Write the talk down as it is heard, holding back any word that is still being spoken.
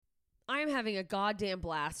I'm having a goddamn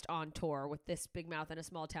blast on tour with this Big Mouth in a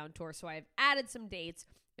Small Town tour. So I've added some dates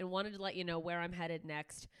and wanted to let you know where I'm headed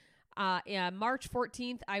next. March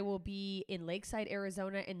 14th, I will be in Lakeside,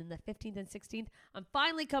 Arizona. And then the 15th and 16th, I'm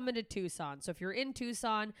finally coming to Tucson. So if you're in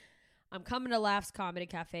Tucson, I'm coming to Laughs Comedy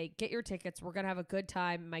Cafe. Get your tickets. We're going to have a good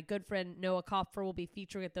time. My good friend Noah Kopfer will be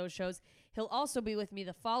featuring at those shows. He'll also be with me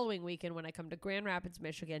the following weekend when I come to Grand Rapids,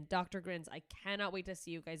 Michigan. Dr. Grins, I cannot wait to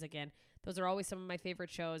see you guys again. Those are always some of my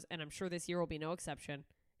favorite shows, and I'm sure this year will be no exception.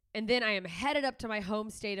 And then I am headed up to my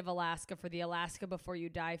home state of Alaska for the Alaska Before You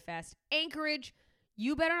Die Fest. Anchorage,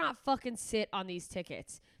 you better not fucking sit on these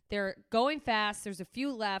tickets. They're going fast. There's a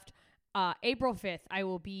few left. April 5th, I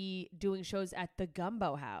will be doing shows at the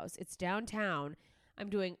Gumbo House. It's downtown.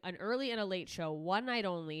 I'm doing an early and a late show, one night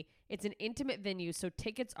only. It's an intimate venue, so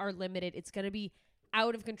tickets are limited. It's going to be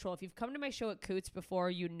out of control. If you've come to my show at Coots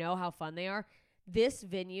before, you know how fun they are. This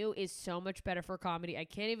venue is so much better for comedy. I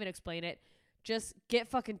can't even explain it. Just get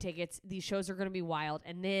fucking tickets. These shows are going to be wild.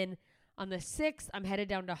 And then on the 6th, I'm headed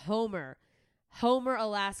down to Homer,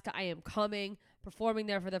 Alaska. I am coming, performing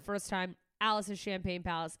there for the first time. Alice's Champagne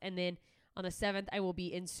Palace, and then on the 7th, I will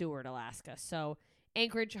be in Seward, Alaska. So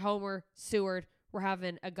Anchorage, Homer, Seward, we're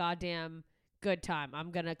having a goddamn good time. I'm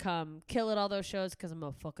going to come kill at all those shows because I'm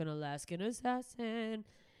a fucking Alaskan assassin.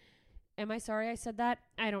 Am I sorry I said that?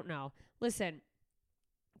 I don't know. Listen,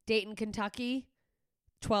 Dayton, Kentucky,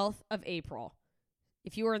 12th of April.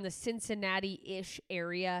 If you are in the Cincinnati-ish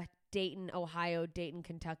area, Dayton, Ohio, Dayton,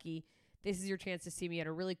 Kentucky, this is your chance to see me at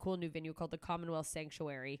a really cool new venue called the Commonwealth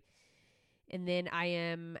Sanctuary. And then I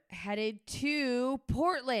am headed to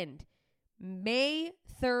Portland. May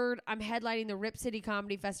 3rd, I'm headlining the Rip City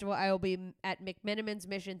Comedy Festival. I will be at McMenamin's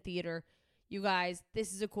Mission Theater. You guys,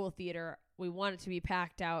 this is a cool theater. We want it to be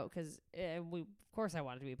packed out because, of course I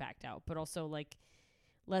want it to be packed out. But also, like,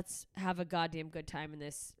 let's have a goddamn good time in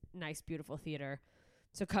this nice, beautiful theater.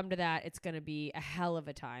 So come to that. It's going to be a hell of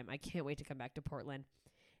a time. I can't wait to come back to Portland.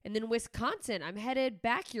 And then Wisconsin, I'm headed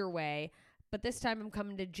back your way. But this time I'm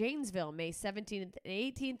coming to Janesville, May 17th and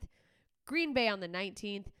 18th, Green Bay on the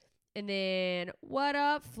 19th, and then what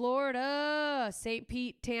up, Florida, St.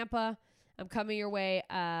 Pete, Tampa. I'm coming your way.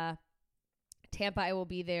 Tampa, I will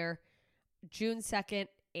be there June 2nd,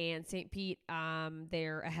 and St. Pete,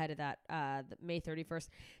 they're ahead of that, May 31st.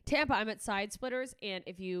 Tampa, I'm at Side Splitters, and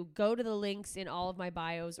if you go to the links in all of my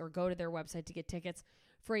bios or go to their website to get tickets,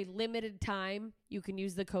 for a limited time, you can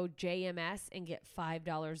use the code JMS and get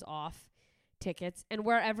 $5 off tickets. And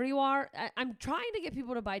wherever you are, I'm trying to get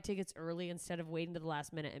people to buy tickets early instead of waiting to the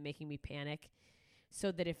last minute and making me panic,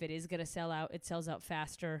 so that if it is going to sell out, it sells out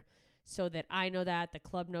faster, so that I know that, the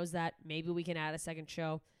club knows that, maybe we can add a second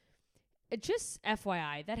show. It just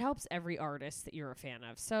FYI, that helps every artist that you're a fan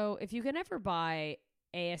of. So if you can ever buy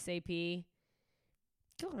ASAP,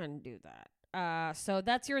 go ahead and do that. So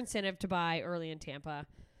that's your incentive to buy early in Tampa.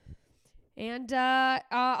 And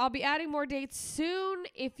I'll be adding more dates soon.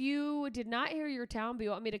 If you did not hear your town, but you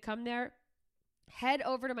want me to come there, head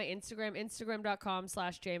over to my Instagram,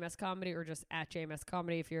 instagram.com/JMScomedy, or just at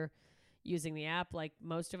JMScomedy if you're using the app like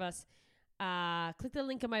most of us. Click the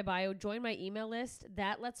link in my bio. Join my email list.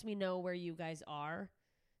 That lets me know where you guys are,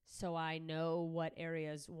 so I know what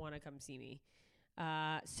areas want to come see me.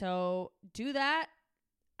 So do that.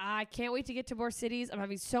 I can't wait to get to more cities. I'm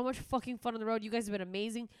having so much fucking fun on the road. You guys have been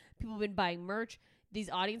amazing. People have been buying merch. These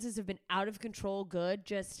audiences have been out of control good,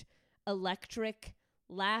 just electric,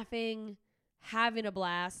 laughing, having a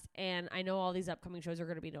blast. And I know all these upcoming shows are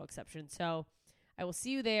going to be no exception. So I will see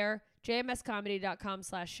you there.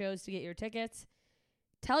 jmscomedy.com/shows to get your tickets.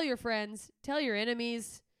 Tell your friends. Tell your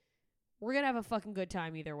enemies. We're going to have a fucking good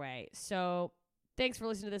time either way. So thanks for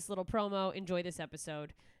listening to this little promo. Enjoy this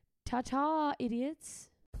episode. Ta-ta, idiots.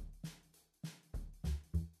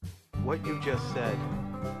 What you just said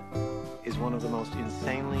is one of the most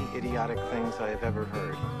insanely idiotic things I have ever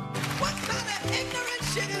heard. What kind of ignorant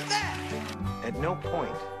shit is that? At no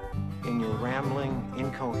point in your rambling,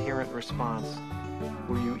 incoherent response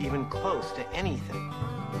were you even close to anything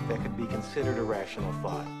that could be considered a rational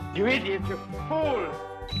thought. You idiot, you fool!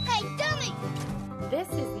 Hey, dummy! This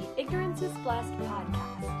is the Ignorance is Blessed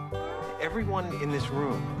podcast. Everyone in this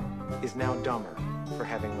room is now dumber for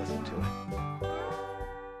having listened to it.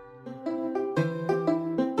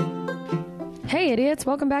 Hey idiots,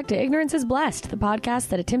 welcome back to Ignorance is Blessed, the podcast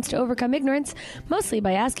that attempts to overcome ignorance, mostly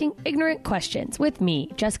by asking ignorant questions, with me,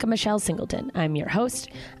 Jessica Michelle Singleton. I'm your host,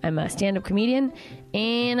 I'm a stand-up comedian,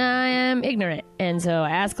 and I am ignorant, and so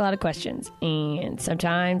I ask a lot of questions, and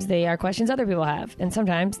sometimes they are questions other people have, and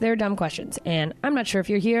sometimes they're dumb questions, and I'm not sure if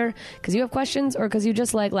you're here because you have questions or because you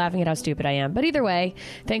just like laughing at how stupid I am, but either way,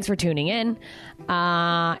 thanks for tuning in.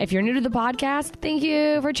 If you're new to the podcast, thank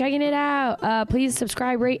you for checking it out. Please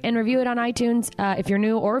subscribe, rate, and review it on iTunes. If you're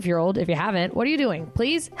new or if you're old, if you haven't, what are you doing?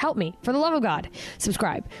 Please help me. For the love of God,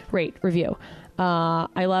 subscribe, rate, review.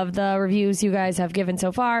 I love the reviews you guys have given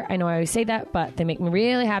so far. I know I always say that, but they make me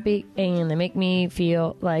really happy and they make me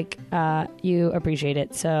feel like you appreciate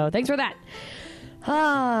it. So thanks for that.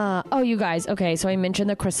 Oh, you guys. Okay, so I mentioned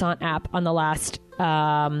the Croissant app on the last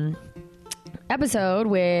episode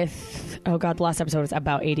with... Oh, God, the last episode was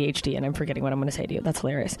about ADHD, and I'm forgetting what I'm going to say to you. That's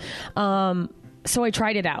hilarious. So I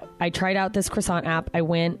tried it out. I tried out this Croissant app. I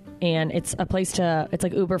went, and it's a place it's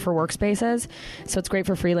like Uber for workspaces. So it's great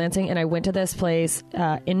for freelancing. And I went to this place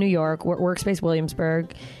in New York, Workspace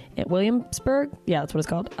Williamsburg. Yeah, that's what it's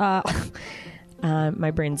called.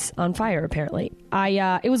 My brain's on fire, apparently.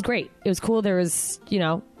 It was great. It was cool. There was,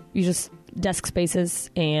 you just desk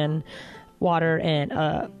spaces and water and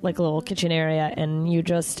like a little kitchen area, and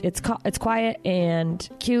it's quiet and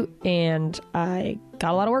cute, and I got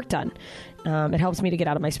a lot of work done. It helps me to get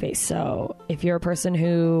out of my space. So if you're a person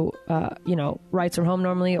who, writes from home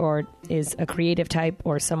normally, or is a creative type,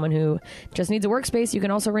 or someone who just needs a workspace, you can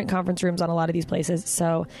also rent conference rooms on a lot of these places.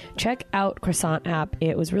 So check out Croissant app.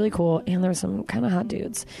 It was really cool. And there's some kind of hot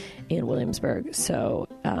dudes in Williamsburg. So,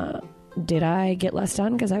 did I get less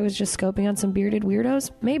done because I was just scoping on some bearded weirdos?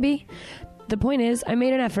 Maybe. The point is, I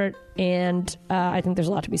made an effort, and I think there's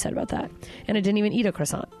a lot to be said about that. And I didn't even eat a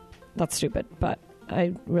croissant. That's stupid, but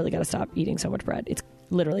I really got to stop eating so much bread. It's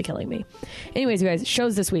literally killing me. Anyways, you guys,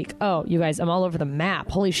 shows this week. Oh, you guys, I'm all over the map.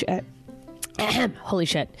 Holy shit. Holy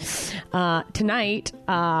shit. Tonight,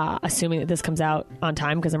 assuming that this comes out on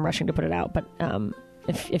time because I'm rushing to put it out, but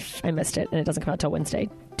if I missed it and it doesn't come out till Wednesday,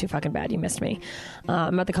 too fucking bad. You missed me.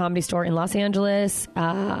 I'm at the Comedy Store in Los Angeles,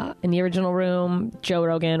 in the Original Room, Joe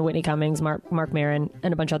Rogan, Whitney Cummings, Mark Maron,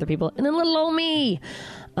 and a bunch of other people, and then little old me.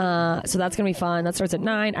 So that's going to be fun. That starts at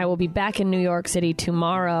 9. I will be back in New York City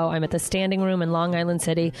tomorrow. I'm at the Standing Room in Long Island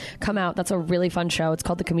City. Come out. That's a really fun show. It's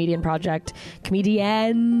called The Comedian Project.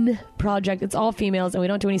 It's all females, and we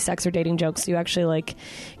don't do any sex or dating jokes. So you actually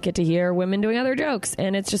get to hear women doing other jokes,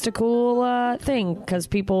 and it's just a cool thing because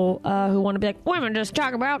people who want to be like, women just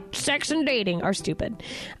talk about sex and dating are stupid.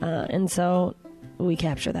 And so we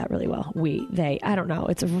capture that really well. They, I don't know.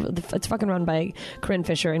 It's fucking run by Corinne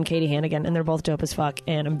Fisher and Katie Hannigan, and they're both dope as fuck,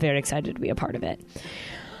 and I'm very excited to be a part of it.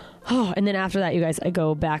 Oh, and then after that, you guys, I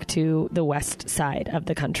go back to the west side of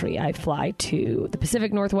the country. I fly to the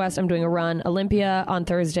Pacific Northwest. I'm doing a run. Olympia on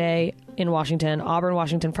Thursday in Washington, Auburn,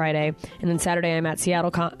 Washington Friday, and then Saturday I'm at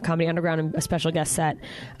Seattle Comedy Underground and a special guest set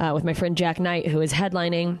with my friend Jack Knight, who is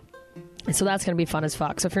headlining. And so that's going to be fun as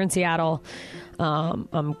fuck. So if you're in Seattle,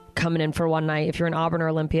 I'm coming in for one night. If you're in Auburn or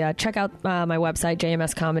Olympia, check out my website,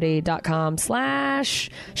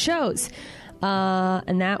 jmscomedy.com/shows.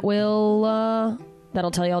 And that'll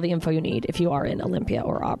tell you all the info you need if you are in Olympia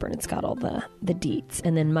or Auburn. It's got all the deets.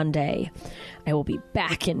 And then Monday, I will be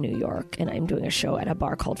back in New York, and I'm doing a show at a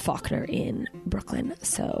bar called Faulkner in Brooklyn.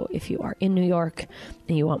 So if you are in New York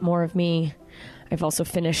and you want more of me, I've also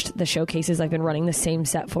finished the showcases I've been running the same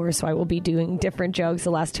set for, so I will be doing different jokes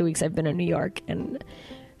the last 2 weeks I've been in New York, and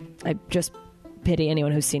I just pity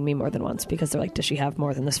anyone who's seen me more than once because they're like, does she have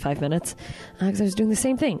more than this 5 minutes? Because I was doing the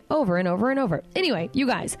same thing over and over and over. Anyway, you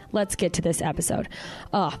guys, let's get to this episode.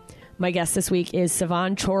 My guest this week is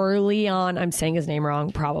Savan Chorleon. I'm saying his name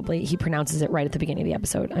wrong, probably. He pronounces it right at the beginning of the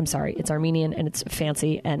episode. I'm sorry. It's Armenian, and it's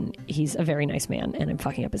fancy, and he's a very nice man, and I'm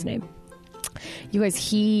fucking up his name. You guys,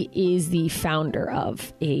 he is the founder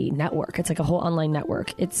of a network. It's like a whole online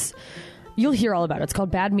network. You'll hear all about it. It's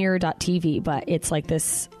called badmirror.tv, but it's like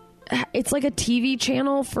this... It's like a TV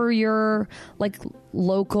channel for your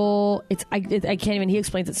local... I can't even... He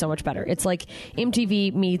explains it so much better. It's like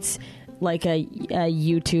MTV meets like a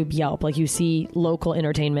YouTube Yelp. Like you see local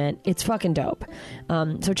entertainment. It's fucking dope.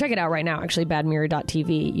 So check it out right now. Actually,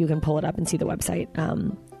 badmirror.tv. You can pull it up and see the website.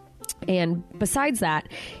 And besides that,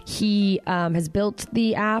 he has built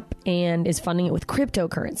the app and is funding it with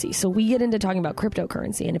cryptocurrency. So we get into talking about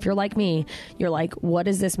cryptocurrency. And if you're like me, you're like, what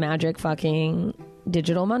is this magic fucking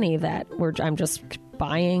digital money that I'm just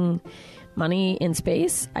buying money in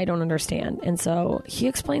space? I don't understand. And so he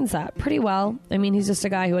explains that pretty well. I mean, he's just a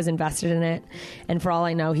guy who has invested in it. And for all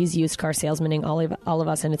I know, he's used car salesmaning all of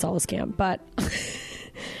us, and it's all a scam. But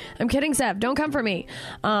I'm kidding, Sev. Don't come for me.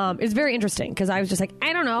 It's very interesting because I was just like,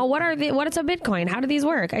 I don't know. What is a Bitcoin? How do these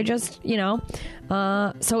work? I just,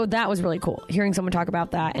 so that was really cool hearing someone talk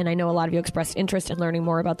about that. And I know a lot of you expressed interest in learning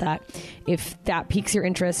more about that. If that piques your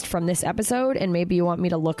interest from this episode and maybe you want me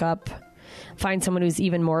to find someone who's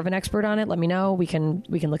even more of an expert on it, let me know. We can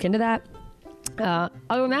look into that. Other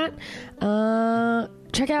than that,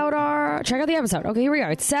 check out the episode. Okay, here we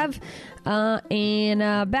are. It's Sev and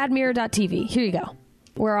badmirror.tv. Here you go.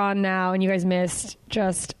 We're on now, and you guys missed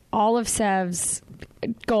just all of Sev's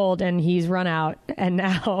gold, and he's run out. And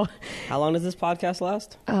now, how long does this podcast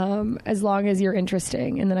last? As long as you're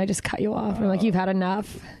interesting. And then I just cut you off. I'm like, you've had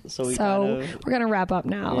enough. So we're gonna wrap up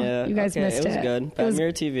now. Yeah, you guys missed it. It was good. Bad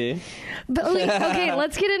Mirror TV. But okay,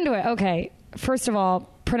 let's get into it. Okay, first of all,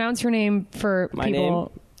 pronounce your name for My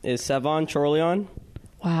people. name is Sevon Chorleon.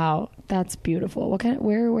 Wow, that's beautiful. What kind?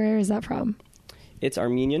 Where is that from? It's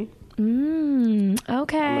Armenian.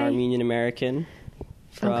 Okay. I'm an Armenian American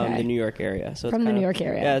from the New York area. So from the New York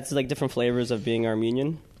area. Yeah, it's like different flavors of being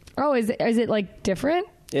Armenian. Oh, is it like different?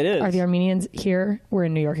 It is. Are the Armenians here? We're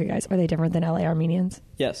in New York, you guys. Are they different than LA Armenians?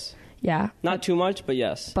 Yes. Yeah. Not too much, but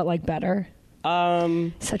yes. But like better.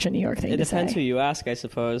 Such a New York thing it to say. It depends who you ask, I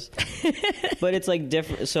suppose. But it's like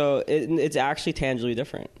different. So it's actually tangibly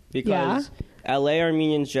different because LA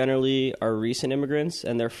Armenians generally are recent immigrants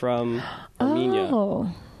and they're from Armenia.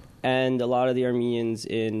 Oh. And a lot of the Armenians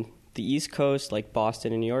in the East Coast, like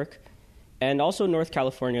Boston and New York, and also North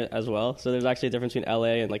California as well. So there's actually a difference between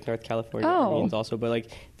LA and like North California Armenians also. But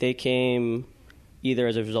like they came either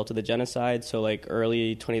as a result of the genocide, so like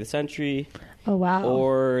early 20th century. Oh, wow.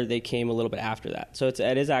 Or they came a little bit after that. So it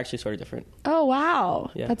is actually sort of different. Oh,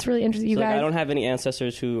 wow. Yeah. That's really interesting. You guys... I don't have any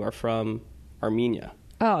ancestors who are from Armenia.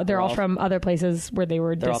 Oh, they're all from other places where they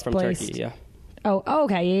were displaced. They're all from Turkey, yeah. Oh,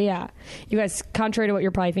 okay, yeah. You guys, contrary to what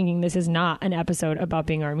you're probably thinking, this is not an episode about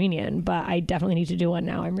being Armenian, but I definitely need to do one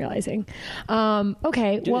now, I'm realizing.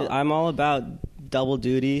 Okay, Dude, well... I'm all about double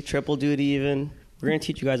duty, triple duty even. We're going to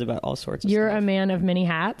teach you guys about all sorts of stuff. You're a man of many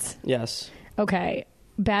hats? Yes. Okay.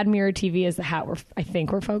 Bad Mirror TV is the hat I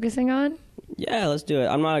think we're focusing on. Yeah, let's do it.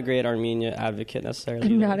 I'm not a great Armenia advocate necessarily.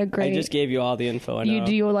 I'm not a great... I just gave you all the info I know.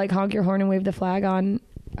 Do you like honk your horn and wave the flag on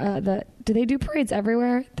do they do parades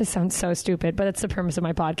everywhere? This sounds so stupid, but it's the premise of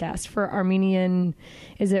my podcast. For Armenian,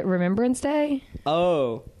 is it Remembrance Day?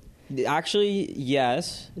 Oh, actually,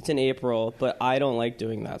 yes. It's in April, but I don't like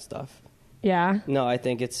doing that stuff. Yeah? No, I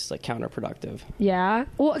think it's like counterproductive. Yeah?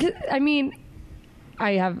 Well, I mean...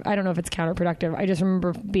 I don't know if it's counterproductive. I just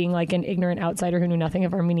remember being like an ignorant outsider who knew nothing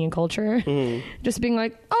of Armenian culture. Mm-hmm. Just being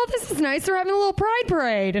like, oh, this is nice. They're having a little pride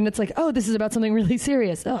parade. And it's like, oh, this is about something really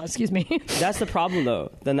serious. Oh, excuse me. That's the problem,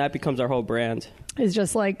 though. Then that becomes our whole brand. It's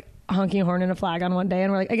just like honking a horn and a flag on one day.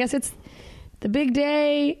 And we're like, I guess it's the big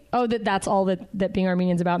day. Oh, that's all that being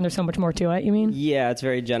Armenian's about. And there's so much more to it, you mean? Yeah, it's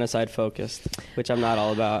very genocide focused, which I'm not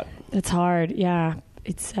all about. It's hard. Yeah.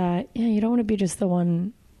 It's, you don't want to be just the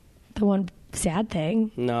one sad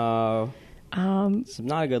thing. No. It's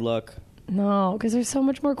not a good look. No, because there's so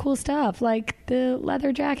much more cool stuff, like the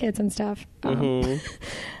leather jackets and stuff. Oh,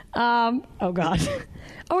 God.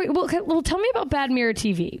 Oh, wait, well, tell me about Bad Mirror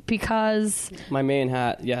TV, because... My main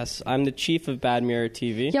hat, yes. I'm the chief of Bad Mirror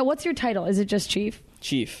TV. Yeah, what's your title? Is it just chief?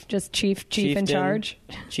 Chief. Just chief in charge?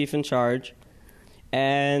 Chief in charge.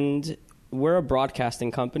 And we're a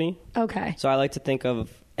broadcasting company. Okay. So I like to think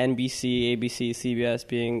of NBC, ABC, CBS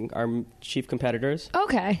being our chief competitors.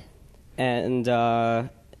 Okay. And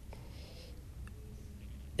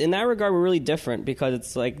in that regard, we're really different because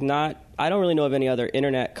it's like I don't really know of any other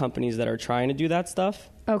internet companies that are trying to do that stuff.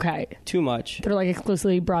 Okay. Too much. They're like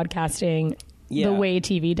exclusively broadcasting the way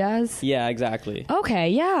TV does? Yeah, exactly. Okay,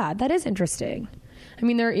 yeah, that is interesting. I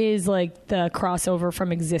mean, there is like the crossover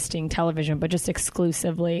from existing television, but just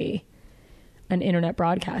exclusively an internet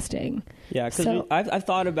broadcasting. Yeah, because I've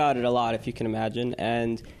thought about it a lot, if you can imagine.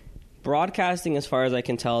 And broadcasting, as far as I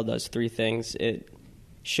can tell, does three things. It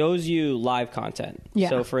shows you live content. Yeah.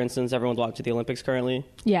 So, for instance, everyone's watching the Olympics currently.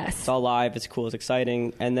 Yes. It's all live. It's cool. It's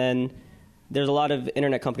exciting. And then there's a lot of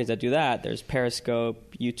internet companies that do that. There's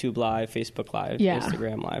Periscope, YouTube Live, Facebook Live,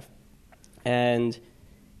 Instagram Live. And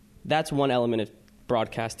that's one element of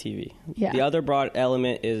broadcast TV. Yeah. The other broad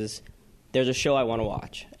element is there's a show I want to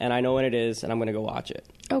watch, and I know when it is, and I'm going to go watch it.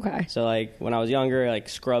 Okay. So, like, when I was younger, like,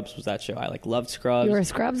 Scrubs was that show. I, like, loved Scrubs. You were a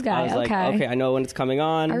Scrubs guy. I was like, okay, I know when it's coming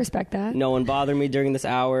on. I respect that. No one bothered me during this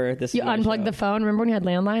hour. You unplugged the phone. Remember when you had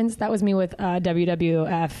landlines? That was me with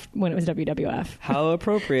WWF when it was WWF. How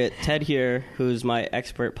appropriate. Ted here, who's my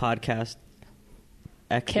expert podcast.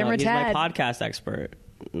 Camera he's Ted. my podcast expert.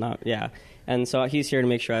 And so he's here to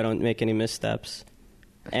make sure I don't make any missteps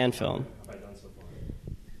and film.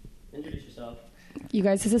 You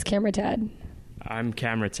guys, this is Camera Ted. I'm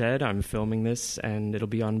Camera Ted. I'm filming this, and it'll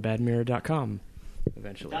be on badmirror.com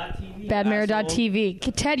eventually.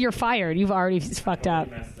 Badmirror.tv. Ted, you're fired. You've already fucked up.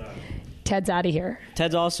 Ted's out of here.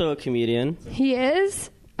 Ted's also a comedian. He is?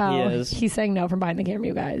 Oh, He is. He's saying no from behind the camera,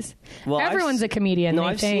 you guys. Well, Everyone's a comedian, No, they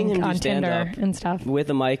I've seen think, him do on Tinder stand-up and stuff. with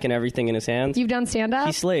a mic and everything in his hands. You've done stand-up?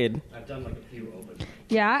 He slayed. I've done like a few open.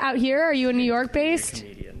 Yeah, out here? Are you in New York based?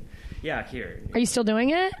 Comedian. Yeah, here. Are you still doing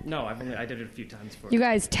it? No, I did it a few times for You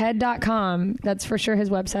guys, TED.com. That's for sure his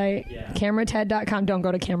website. Yeah. CameraTed.com. Don't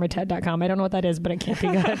go to CameraTed.com. I don't know what that is, but it can't be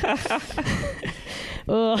good.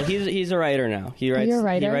 Ugh. He's a writer now. He writes. You're a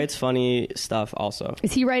writer? He writes funny stuff also.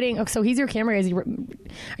 Is he writing? Oh, so he's your camera guy.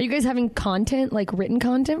 Are you guys having content, like written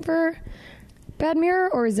content for Bad Mirror,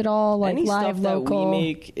 or is it all like Any live, stuff local? that we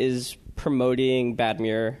make is promoting Bad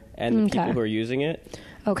Mirror and the Okay. people who are using it.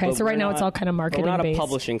 Okay, But so right we're now it's not- all kind of but marketing We're not based. a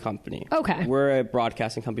publishing company. Okay. We're a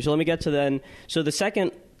broadcasting company. So let me get to then. So the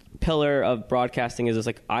second pillar of broadcasting is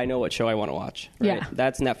like I know what show I want to watch. Right? Yeah.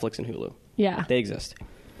 That's Netflix and Hulu. Yeah. They exist.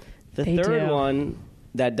 The They third do. one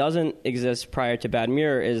that doesn't exist prior to Bad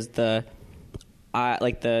Mirror is the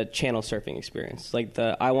channel surfing experience. Like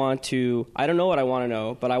I don't know what I want to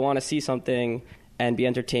know, but I want to see something and be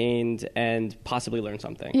entertained and possibly learn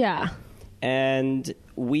something. Yeah. And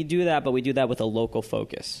we do that, but we do that with a local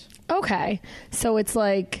focus. Okay. So it's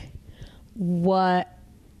like, what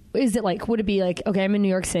is it like? Would it be like, okay, I'm in New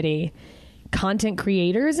York City, content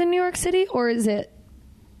creators in New York City, or is it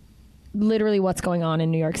literally what's going on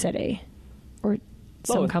in New York City? Or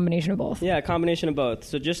some Both. combination of both? Yeah, a combination of both.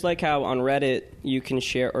 So just like how on Reddit you can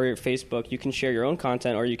share, or Facebook, you can share your own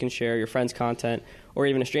content, or you can share your friend's content, or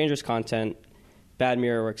even a stranger's content, Bad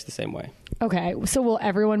Mirror works the same way. Okay. So will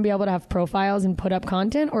everyone be able to have profiles and put up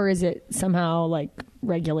content, or is it somehow like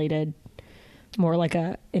regulated more like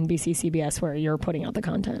a NBC, CBS where you're putting out the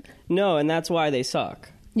content? No, and that's why they suck.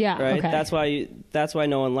 Yeah. Right? Okay. That's why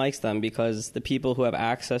no one likes them, because the people who have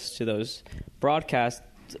access to those broadcasts,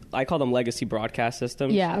 I call them legacy broadcast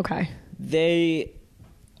systems. Yeah. Okay. They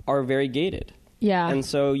are very gated. Yeah. And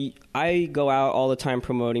so I go out all the time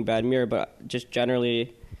promoting Bad Mirror, but just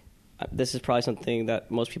generally, this is probably something that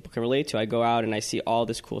most people can relate to. I go out and I see all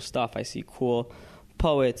this cool stuff. I see cool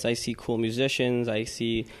poets. I see cool musicians. I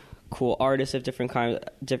see cool artists of different kinds.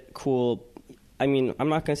 I mean, I'm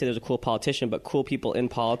not going to say there's a cool politician, but cool people in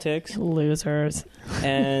politics. Losers.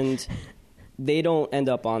 And they don't end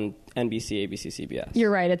up on NBC, ABC, CBS. You're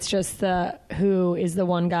right. It's just who is the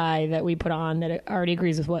one guy that we put on that already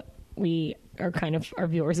agrees with what we are kind of our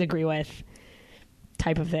viewers agree with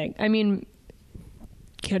type of thing. I mean,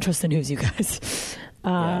 can't trust the news, you guys.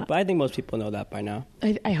 Yeah, but I think most people know that by now.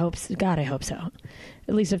 I hope so. God, I hope so.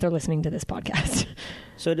 At least if they're listening to this podcast.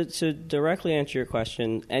 So to directly answer your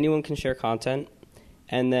question, anyone can share content,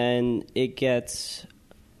 and then it gets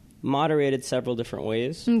moderated several different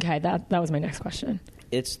ways. Okay, that was my next question.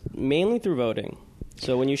 It's mainly through voting.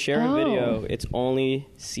 So when you share a video, it's only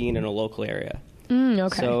seen in a local area.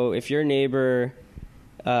 Okay. So if your neighbor,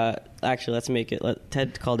 actually, let's make it.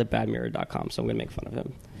 Ted called it badmirror.com, so I'm going to make fun of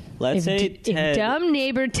him. Let's say Ted. Dumb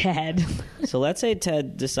neighbor Ted. So let's say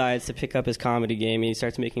Ted decides to pick up his comedy game and he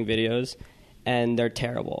starts making videos, and they're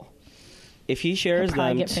terrible. If he shares He'll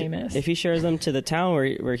probably them, get famous. if he shares them to the town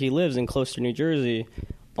where he lives in Closter, New Jersey,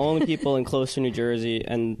 only people in Closter, New Jersey,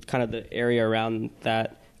 and kind of the area around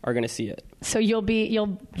that are going to see it. So your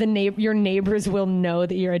neighbors will know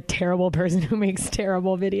that you're a terrible person who makes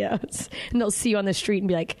terrible videos, and they'll see you on the street and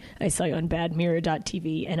be like, "I saw you on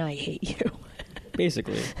badmirror.tv, and I hate you."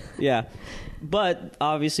 Basically, yeah. But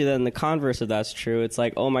obviously then the converse of that's true. It's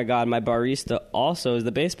like, oh my God, my barista also is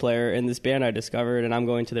the bass player in this band I discovered, and I'm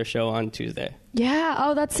going to their show on Tuesday. Yeah.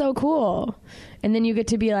 Oh, that's so cool. And then you get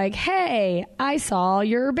to be like, "Hey, I saw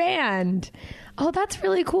your band." Oh, that's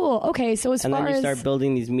really cool. Okay, so and then you start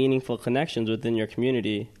building these meaningful connections within your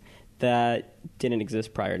community that didn't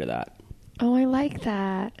exist prior to that. Oh, I like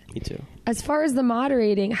that. Me too. As far as the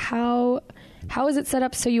moderating, how is it set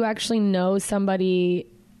up so you actually know somebody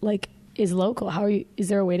like is local? Is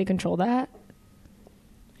there a way to control that?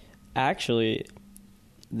 Actually,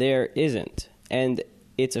 there isn't. And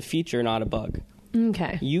it's a feature, not a bug.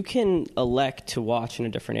 Okay. You can elect to watch in a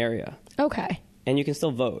different area. Okay. And you can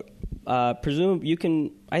still vote. You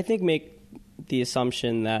can, I think, make the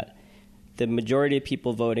assumption that the majority of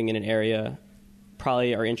people voting in an area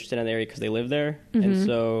probably are interested in the area because they live there. Mm-hmm. And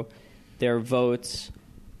so their votes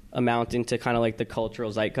amounting to kind of like the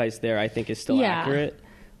cultural zeitgeist there, I think is still accurate.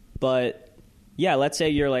 But yeah, let's say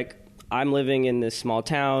you're like, I'm living in this small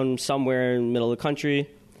town somewhere in the middle of the country,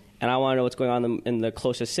 and I want to know what's going on in the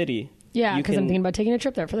closest city. Yeah, because I'm thinking about taking a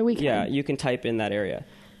trip there for the weekend. Yeah, you can type in that area.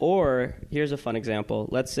 Or here's a fun example.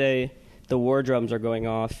 Let's say the war drums are going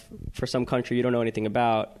off for some country you don't know anything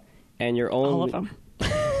about, and your own All of them.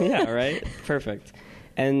 yeah, right? Perfect.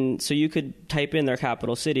 And so you could type in their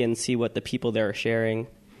capital city and see what the people there are sharing,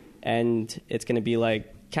 and it's going to be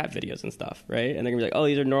like cat videos and stuff, right? And they're going to be like, oh,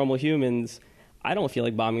 these are normal humans. I don't feel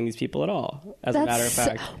like bombing these people at all, as a matter of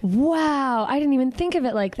fact. Wow. I didn't even think of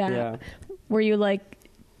it like that. Yeah. Where you like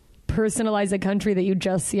personalize a country that you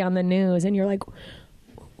just see on the news and you're like,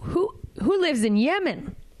 who lives in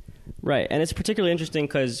Yemen? Right. And it's particularly interesting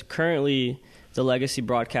because currently the legacy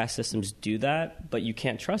broadcast systems do that, but you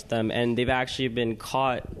can't trust them. And they've actually been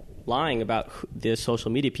caught lying about the social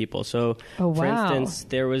media people. So, for instance,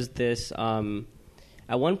 there was this,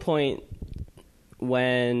 at one point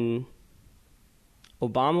when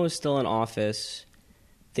Obama was still in office,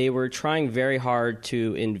 they were trying very hard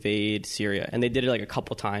to invade Syria. And they did it like a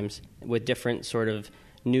couple times with different sort of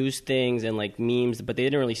news things and like memes, but they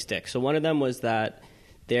didn't really stick. So one of them was that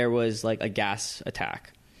there was like a gas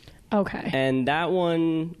attack. Okay. And that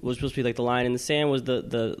one was supposed to be like the line in the sand was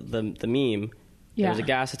the meme. Yeah. There was a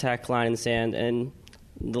gas attack, line in the sand, and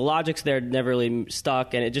the logics there never really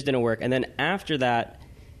stuck, and it just didn't work. And then after that,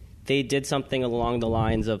 they did something along the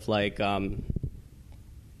lines of like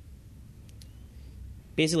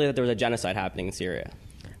basically that there was a genocide happening in Syria.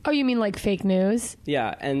 Oh, you mean like fake news?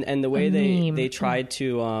 Yeah, and the way they tried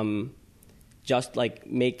to just like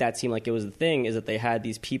make that seem like it was the thing is that they had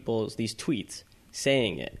these tweets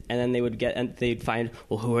saying it, and then they'd find,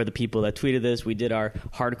 well, who are the people that tweeted this? We did our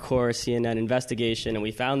hardcore CNN investigation, and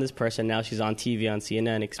we found this person. Now she's on TV on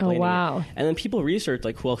CNN explaining it. And then people research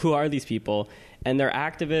like, well, who are these people? And they're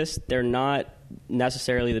activists. They're not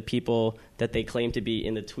necessarily the people that they claim to be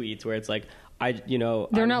in the tweets, where it's like,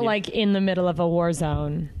 they're not like in the middle of a war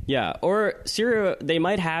zone. Yeah, or Syria, they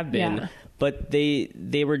might have been, but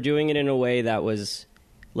they were doing it in a way that was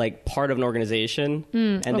like part of an organization,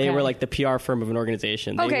 and they were like the PR firm of an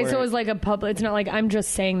organization. So it was like a public. It's not like I'm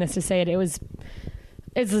just saying this to say it.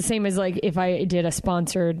 It's the same as like if I did a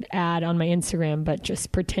sponsored ad on my Instagram, but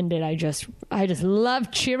just pretended I just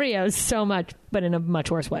love Cheerios so much, but in a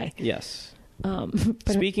much worse way. Yes.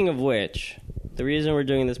 Speaking of which, the reason we're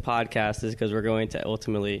doing this podcast is because we're going to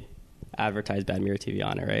ultimately advertise Bad Mirror TV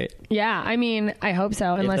on it, right? Yeah, I mean, I hope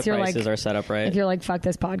so. Unless you're like, if the prices are set up right. If you're like, fuck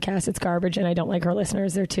this podcast, it's garbage, and I don't like our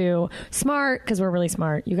listeners. They're too smart, because we're really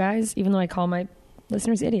smart, you guys. Even though I call my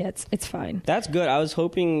listeners idiots, it's fine. That's good. I was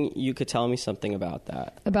hoping you could tell me something about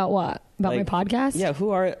that. About what? About my podcast? Yeah.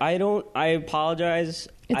 I apologize.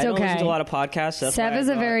 I don't listen to a lot of podcasts. Sev is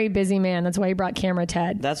a very busy man. That's why he brought camera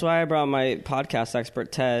Ted. That's why I brought my podcast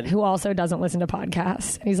expert Ted, who also doesn't listen to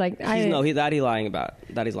podcasts. He's like, he's lying about.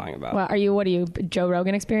 Well, what are you? Joe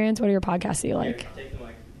Rogan Experience? What are your podcasts that you like? Take the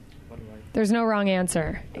mic. There's no wrong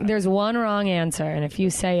answer. There's one wrong answer, and if you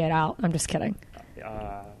say it out, I'm just kidding.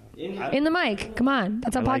 In the mic. Come on.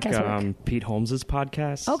 That's how podcasts work. Pete Holmes'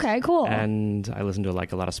 podcast. Okay, cool. And I listen to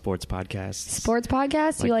like a lot of sports podcasts. Sports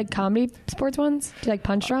podcasts? Do you like comedy sports ones? Do you like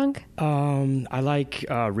Punch Drunk? I like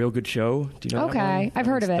Real Good Show. Do you know that one? I've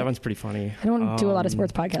heard of it. That one's pretty funny. I don't do a lot of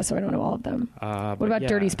sports podcasts, so I don't know all of them. What about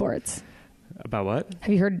Dirty Sports? About what?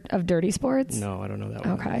 Have you heard of Dirty Sports? No, I don't know that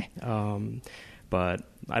one. Okay. But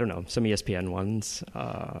I don't know. Some ESPN ones.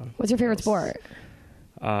 What's your favorite sport?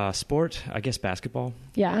 Sport, I guess basketball.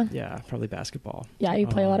 Yeah? Yeah, probably basketball. Yeah, you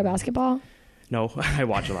play a lot of basketball? No, I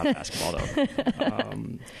watch a lot of basketball,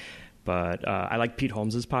 though. But I like Pete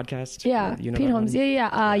Holmes' podcast. Yeah, you know Pete Holmes.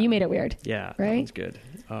 Yeah. You Made It Weird. Yeah, right? That one's good.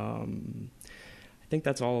 I think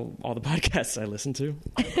that's all the podcasts I listen to.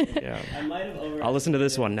 Yeah. I'll listen to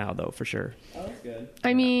this one now, though, for sure. Oh, that's good.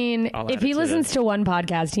 I mean, if he listens to one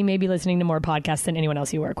podcast, he may be listening to more podcasts than anyone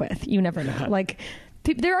else you work with. You never know. Like...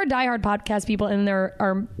 There are diehard podcast people, and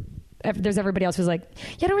there's everybody else who's like,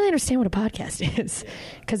 yeah, I don't really understand what a podcast is,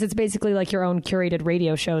 because it's basically like your own curated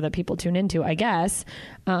radio show that people tune into, I guess.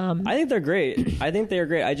 I think they're great.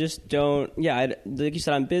 I just don't. Yeah, like you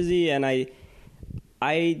said, I'm busy, and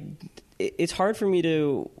it's hard for me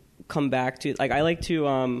to come back to. Like, I like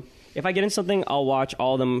to. If I get into something, I'll watch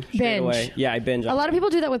all of them straight away. Yeah, I binge. A lot of people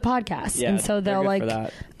do that with podcasts, and so they'll like.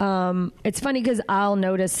 It's funny because I'll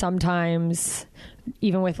notice sometimes.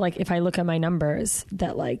 Even with like if I look at my numbers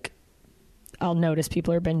that like I'll notice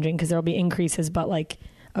people are binging because there'll be increases, but like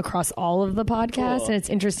across all of the podcasts. Cool. And it's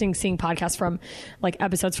interesting seeing podcasts from like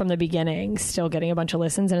episodes from the beginning still getting a bunch of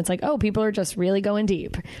listens, and it's like, oh, people are just really going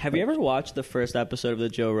deep. Have you ever watched the first episode of the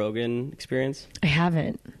Joe Rogan Experience? I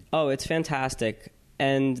haven't. Oh, it's fantastic.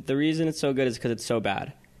 And the reason it's so good is because it's so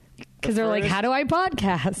bad. Because they're like, how do I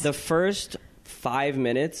podcast? The first 5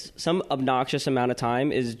 minutes, some obnoxious amount of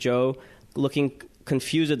time, is Joe looking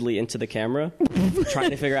confusedly into the camera,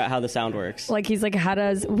 trying to figure out how the sound works. Like he's like, how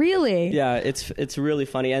does really? Yeah, it's really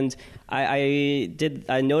funny, and I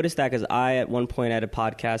noticed that because I at one point had a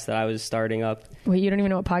podcast that I was starting up. Wait, you don't even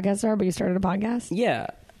know what podcasts are, but you started a podcast? Yeah.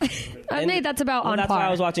 Nate, that's about on that's par. why I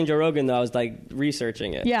was watching Joe Rogan, though. I was like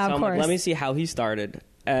researching it. Yeah, so of I'm course. Like, let me see how he started,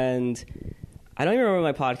 and I don't even remember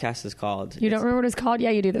what my podcast is called. You don't remember what it's called? Yeah,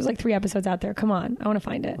 you do. There's like 3 episodes out there. Come on, I want to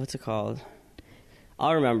find it. What's it called?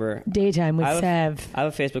 I'll remember. Daytime with Sev. I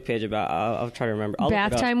have a Facebook page about. I'll try to remember.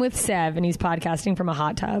 Bath time with Sev, and he's podcasting from a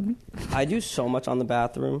hot tub. I do so much on the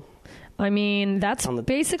bathroom. I mean, that's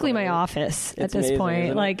basically my office at this amazing,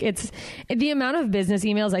 point. Like, it's the amount of business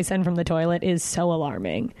emails I send from the toilet is so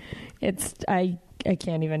alarming. I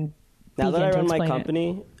can't even. Now that I run my explain it.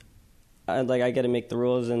 company, I get to make the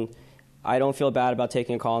rules, and I don't feel bad about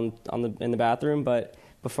taking a call in the bathroom. But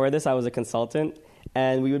before this, I was a consultant,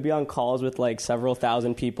 and we would be on calls with like several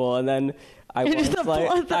thousand people, and then I was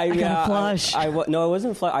like, I gotta flush. No, it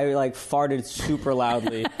wasn't flush. I like farted super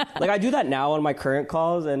loudly. Like I do that now on my current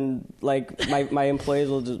calls, and like my employees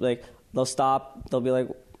will just like they'll stop. They'll be like.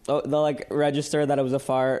 Oh, they'll like register that it was a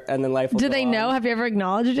fart, and then life will Do go they on. know? Have you ever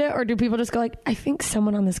acknowledged it, or do people just go like, "I think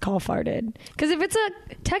someone on this call farted"? Because if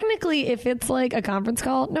it's like a conference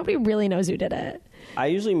call, nobody really knows who did it. I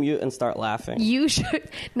usually mute and start laughing. You should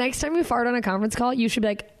next time you fart on a conference call, you should be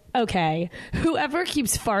like, okay, whoever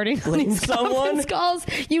keeps farting on these conference calls,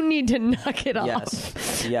 you need to knock it off.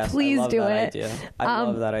 Yes. Please I love do that it. Idea. I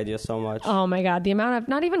love that idea so much. Oh my God, the amount of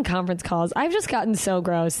not even conference calls. I've just gotten so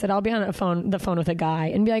gross that I'll be on the phone with a guy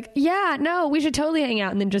and be like, yeah, no, we should totally hang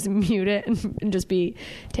out, and then just mute it and just be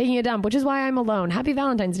taking a dump, which is why I'm alone. Happy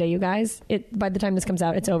Valentine's Day, you guys. By the time this comes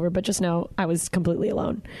out, it's over, but just know I was completely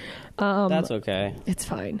alone. That's okay. It's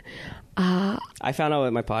fine. I found out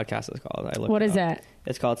what my podcast is called. What is it?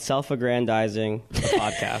 It's called Self-Aggrandizing the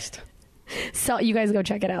Podcast. So you guys go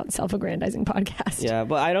check it out. Self-Aggrandizing Podcast. Yeah,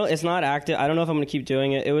 but it's not active. I don't know if I'm going to keep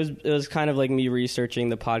doing it. It was kind of like me researching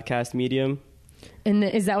the podcast medium. And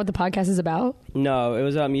is that what the podcast is about? No, it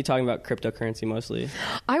was about me talking about cryptocurrency mostly.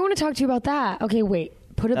 I want to talk to you about that. Okay, wait.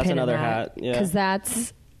 Put a That's pin in another that. hat, yeah. Because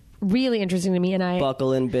that's really interesting to me, and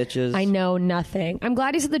Buckle in, bitches. I know nothing. I'm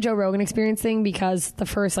glad you said the Joe Rogan Experience thing, because the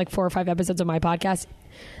first like 4 or 5 episodes of my podcast,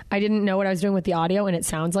 I didn't know what I was doing with the audio, and it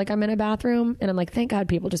sounds like I'm in a bathroom, and I'm like, thank God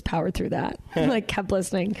people just powered through that. And like kept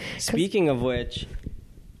listening. Speaking of which,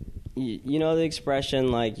 you know the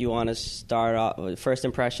expression like you want to start off, first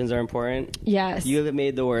impressions are important? Yes. You have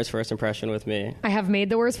made the worst first impression with me. I have made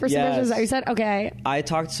the worst first impressions. Is that what you said? Okay. I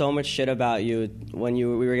talked so much shit about you when we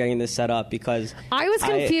were getting this set up because I was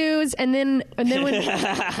confused, and then when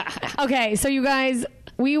okay, so you guys,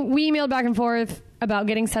 we emailed back and forth about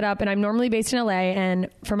getting set up, and I'm normally based in LA, and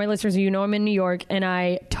for my listeners, you know I'm in New York, and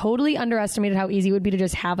I totally underestimated how easy it would be to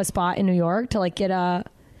just have a spot in New York to like get a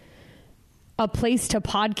place to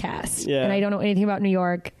podcast. Yeah. And I don't know anything about New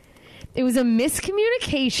York. It was a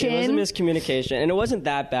miscommunication. It was a miscommunication, and it wasn't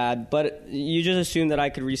that bad, but you just assumed that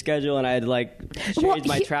I could reschedule, and I had like changed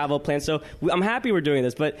my travel plans. So I'm happy we're doing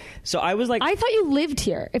this, but so I was like, I thought you lived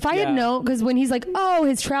here. If I had known, because when he's like, oh,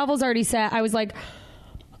 his travel's already set, I was like,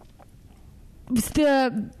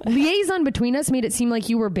 the liaison between us made it seem like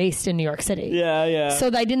you were based in New York City. Yeah. So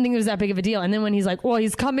I didn't think it was that big of a deal. And then when he's like, well,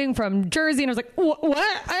 he's coming from Jersey, and I was like, what?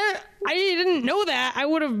 I didn't know that. I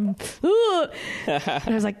would have. And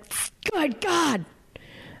I was like, good God.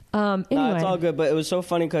 Anyway. No, it's all good, but it was so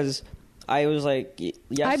funny because I was like,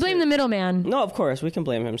 yes. I blame the middleman. No, of course, we can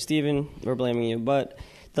blame him. Steven, we're blaming you. But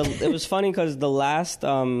it was funny because the last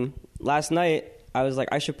night, I was like,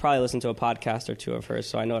 I should probably listen to a podcast or two of hers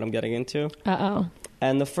so I know what I'm getting into. Uh-oh.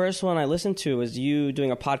 And the first one I listened to was you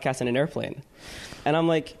doing a podcast in an airplane. And I'm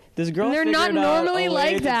like, this girl They're figured not out normally a way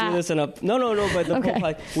like to that. do this in a, no, but the Okay. whole,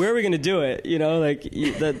 like, where are we going to do it? You know, like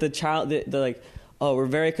the child, they're like, oh, we're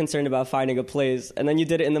very concerned about finding a place. And then you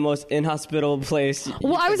did it in the most inhospitable place.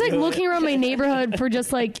 Well, I was like looking around my neighborhood for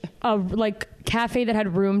just like a cafe that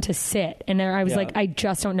had room to sit, and there I was like, I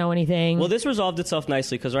just don't know anything. Well, this resolved itself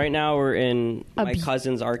nicely because right now we're in my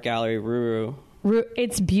cousin's art gallery, Ruru.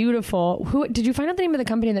 It's beautiful. Who did you find out the name of the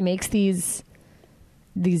company that makes these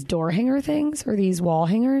door hanger things or these wall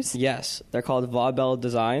hangers? Yes, they're called Vaubel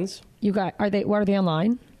Designs. You got are they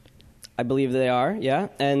online? I believe they are. Yeah,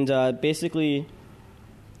 and basically,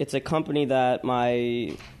 it's a company that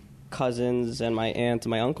my cousins and my aunt and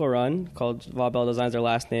my uncle run called Vaubel Designs. Their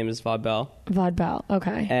last name is Vaubel. Vaubel,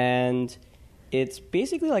 okay. And it's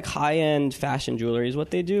basically like high-end fashion jewelry is what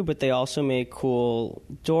they do, but they also make cool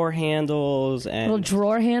door handles and little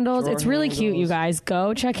drawer handles. It's really cute, you guys.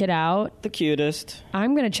 Go check it out. The cutest.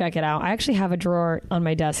 I'm going to check it out. I actually have a drawer on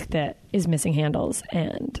my desk that is missing handles,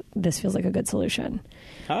 and this feels like a good solution.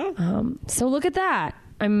 Huh? So look at that.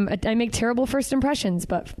 I make terrible first impressions,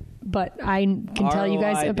 but I can tell you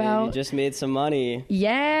guys ROI, about. baby. Just made some money doing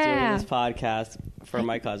Yeah. this podcast for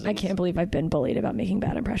my cousins. I can't believe I've been bullied about making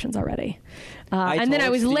bad impressions already. And then told I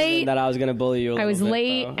was Steven late. that I was going to bully you. I was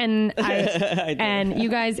late, and I did. and you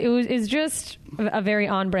guys, it's just a very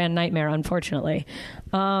on-brand nightmare, unfortunately.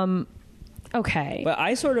 Okay. But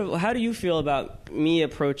how do you feel about me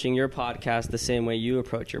approaching your podcast the same way you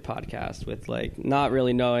approach your podcast, with like not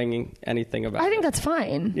really knowing anything about I think it? that's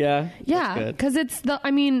fine. Yeah? Yeah, That's good. because it's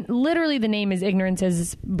literally the name is Ignorance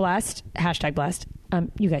is Blessed, #blessed.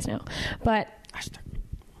 You guys know. But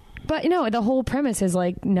the whole premise is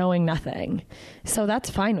like knowing nothing. So that's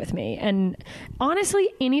fine with me. And honestly,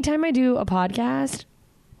 anytime I do a podcast,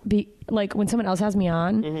 like when someone else has me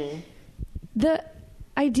on, the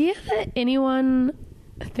idea that anyone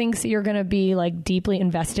thinks that you're going to be like deeply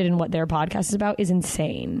invested in what their podcast is about is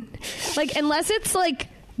insane. Like, unless it's like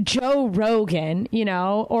Joe Rogan,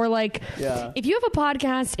 or like if you have a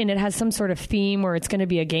podcast and it has some sort of theme where it's going to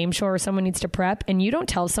be a game show or someone needs to prep, and you don't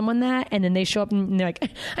tell someone that, and then they show up and they're like,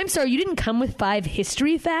 I'm sorry, you didn't come with 5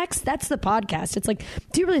 history facts? That's the podcast. It's like,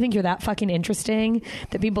 do you really think you're that fucking interesting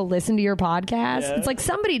that people listen to your podcast? Yeah. It's like,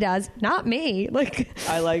 somebody does, not me. Like,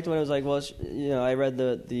 I liked when it was like, well, I read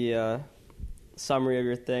the summary of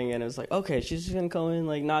your thing, and it was like, okay, she's just going to go in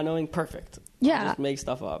like not knowing. Perfect. Yeah. I'll just make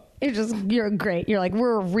stuff up. it's just, you're great. You're like,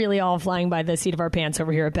 we're really all flying by the seat of our pants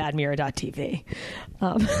over here at badmirror.tv.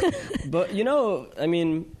 But,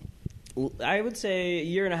 I would say a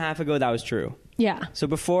year and a half ago that was true. Yeah. So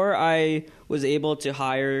before I was able to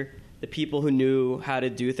hire the people who knew how to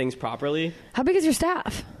do things properly, How big is your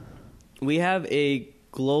staff? we have a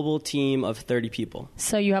global team of 30 people.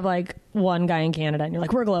 So you have like one guy in Canada and you're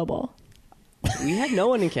like, we're global. We have no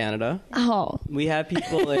one in Canada. Oh. We have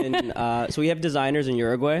people in, so we have designers in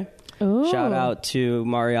Uruguay. Ooh. Shout out to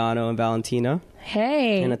Mariano and Valentina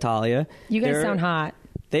Hey. and Natalia. You guys They're- sound hot.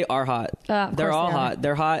 They are hot. Of They're course all they are. hot.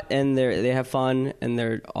 They're hot, and they have fun, and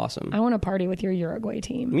they're awesome. I want to party with your Uruguay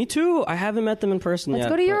team. Me too. I haven't met them in person Let's yet.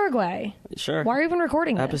 go to but- Uruguay. Sure. Why are you even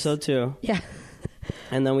recording this? Episode 2. Yeah.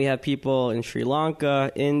 And then we have people in Sri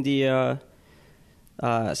Lanka, India,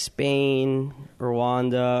 Spain,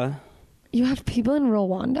 Rwanda. You have people in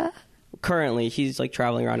Rwanda? Currently, he's like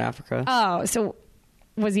traveling around Africa. Oh, so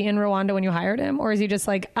was he in Rwanda when you hired him? Or is he just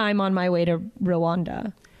like, I'm on my way to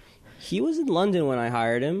Rwanda? He was in London when I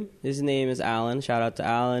hired him. His name is Alan. Shout out to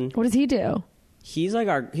Alan. What does he do? He's kind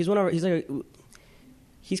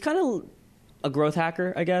of a growth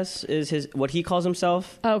hacker, I guess, is what he calls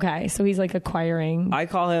himself. Okay, so he's like acquiring. I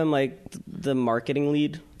call him like the marketing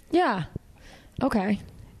lead. Yeah. Okay.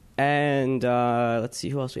 And let's see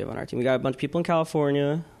who else we have on our team. We got a bunch of people in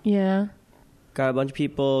California. Yeah. Got a bunch of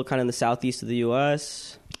people kind of in the southeast of the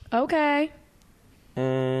U.S. Okay.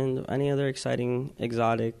 And any other exciting,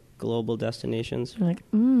 exotic, global destinations. I'm like,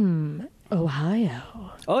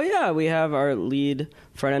 Ohio. Oh, yeah. We have our lead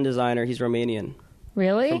front-end designer. He's Romanian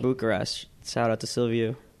Really? from Bucharest. Shout out to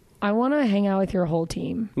Silviu. I want to hang out with your whole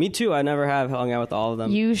team. Me too. I never have hung out with all of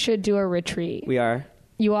them. You should do a retreat. We are.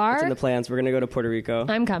 You are? It's in the plans. We're going to go to Puerto Rico.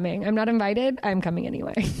 I'm coming. I'm not invited. I'm coming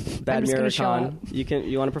anyway. Bad I'm just Mirror gonna show up. Con.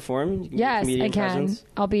 You want to perform? You can be Yes, I comedian can. presence.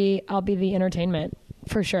 I'll be the entertainment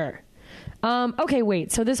for sure. Okay,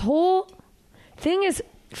 wait. So this whole thing is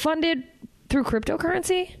funded through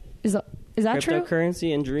cryptocurrency? Is that true?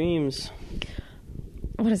 Cryptocurrency and dreams.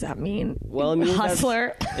 What does that mean? Well, it means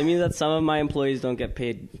Hustler. It means that some of my employees don't get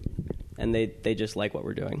paid, and they just like what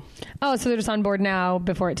we're doing. Oh, so they're just on board now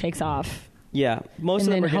before it takes off. Yeah, most And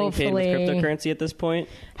of them then are getting paid with hopefully- cryptocurrency at this point.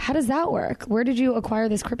 How does that work? Where did you acquire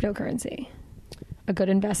this cryptocurrency? A good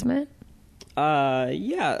investment?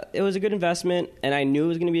 Yeah, it was a good investment, and I knew it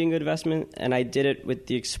was going to be a good investment, and I did it with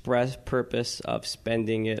the express purpose of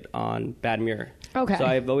spending it on Bad Mirror. Okay. So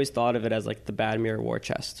I've always thought of it as like the Bad Mirror war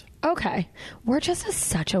chest. Okay. War chest is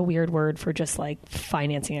such a weird word for just like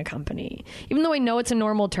financing a company. Even though I know it's a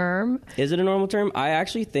normal term. Is it a normal term? I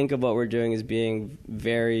actually think of what we're doing as being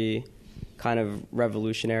very kind of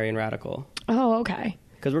revolutionary and radical. Oh, okay.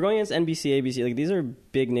 Because we're going against NBC, ABC. Like, these are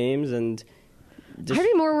big names, and just, I'd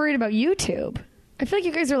be more worried about YouTube. I feel like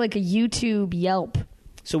you guys are like a YouTube Yelp.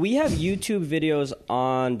 so we have YouTube videos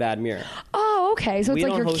on Bad Mirror. Oh, okay. So We it's like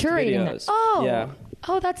don't you're host curating videos. them. Oh. Yeah.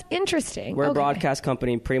 Oh, that's interesting. We're a Okay. broadcast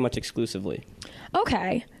company pretty much exclusively.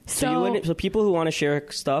 Okay. So, So people who want to share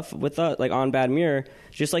stuff with us, like on Bad Mirror,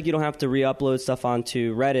 just like you don't have to re-upload stuff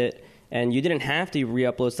onto Reddit, and you didn't have to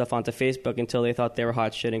re-upload stuff onto Facebook until they thought they were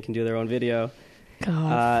hot shit and can do their own video.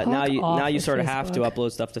 God, now you off sort of with have to Facebook.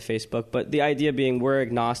 upload stuff to Facebook. But the idea being we're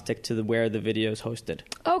agnostic to where the video is hosted.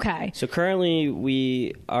 Okay. So currently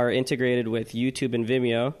we are integrated with YouTube and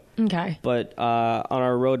Vimeo. Okay. But on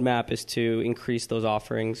our roadmap is to increase those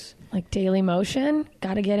offerings. Like Daily Motion,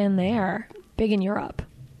 got to get in there. Big in Europe.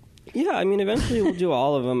 Yeah, I mean, eventually we'll do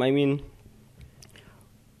all of them. I mean,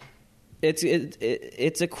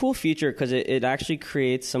 it's a cool feature because it actually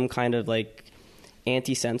creates some kind of like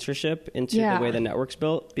anti-censorship into the way the network's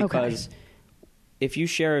built. Because if you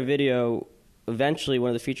share a video, eventually one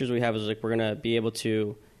of the features we have is like we're going to be able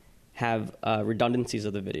to have redundancies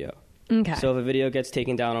of the video. Okay. So if a video gets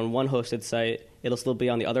taken down on one hosted site, it'll still be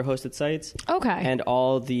on the other hosted sites. Okay. And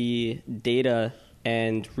all the data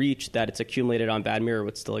and reach that it's accumulated on Bad Mirror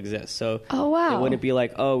would still exist. So Oh, wow. it wouldn't be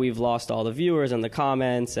like, oh, we've lost all the viewers and the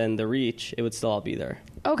comments and the reach. It would still all be there.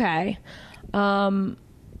 Okay.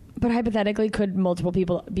 But hypothetically, could multiple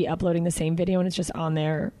people be uploading the same video and it's just on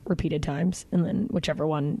there repeated times, and then whichever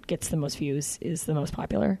one gets the most views is the most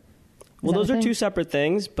popular? Well, that those a are thing? two separate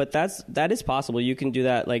things, but that is possible. You can do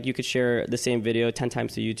that. Like you could share the same video 10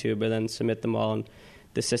 times to YouTube and then submit them all, and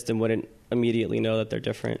the system wouldn't immediately know that they're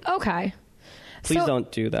different. Okay. Please So-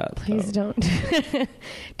 don't do that. Please though. don't.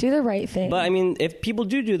 Do the right thing. But I mean, if people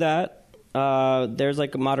do that, there's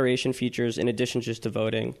like moderation features in addition just to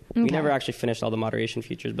voting. We Okay. never actually finished all the moderation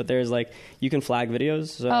features, but there's like you can flag videos.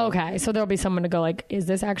 So, Oh, okay. So there'll be someone to go like, is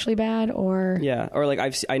this actually bad? Or Yeah, or like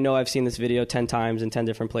I know I've seen this video 10 times in 10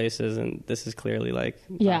 different places, and this is clearly like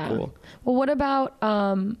not cool. Well, what about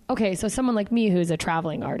okay, so someone like me who's a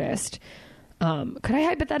traveling artist, could I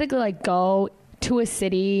hypothetically like go to a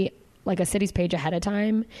city, like a city's page ahead of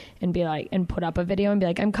time, and be like, and put up a video and be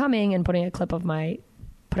like, I'm coming, and put a clip of my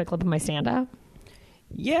stand-up?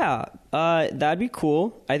 Yeah, that'd be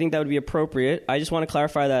cool. I think that would be appropriate. I just want to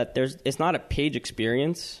clarify that it's not a page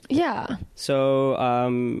experience. Yeah. So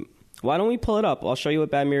why don't we pull it up? I'll show you what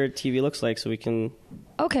Bad Mirror TV looks like, so we can.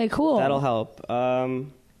 Okay, cool. That'll help.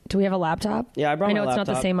 Do we have a laptop? Yeah, I brought I my know it's not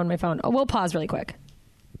the laptop. same on my phone. Oh, we'll pause really quick.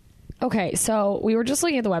 Okay, so we were just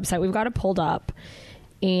looking at the website. We've got it pulled up,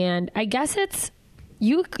 and I guess it's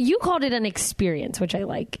you called it an experience, which I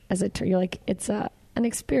like as a term. You're like it's an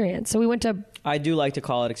experience. So we went to I do like to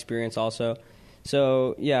call it experience also.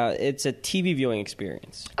 So, yeah, it's a TV viewing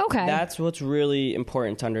experience. Okay. That's what's really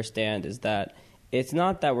important to understand is that it's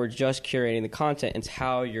not that we're just curating the content, it's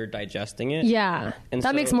how you're digesting it. yeah. And That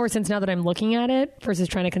so- makes more sense now that I'm looking at it versus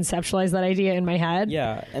trying to conceptualize that idea in my head.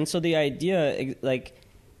 Yeah. And so the idea like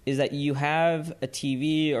is that you have a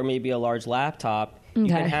TV or maybe a large laptop, you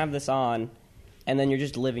Okay. can have this on and then you're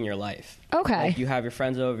just living your life. Okay. Like you have your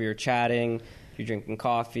friends over, you're chatting, you're drinking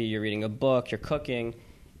coffee, you're reading a book, you're cooking,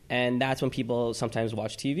 and that's when people sometimes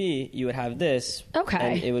watch TV. You would have this, Okay.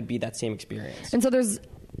 and it would be that same experience. And so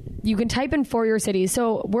you can type in for your city.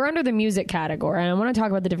 So we're under the music category, and I want to talk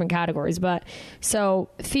about the different categories. But so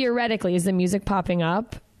theoretically, is the music popping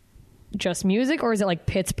up just music, or is it like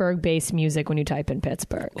Pittsburgh-based music when you type in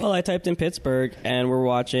Pittsburgh? Well, I typed in Pittsburgh, and we're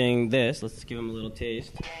watching this. Let's give them a little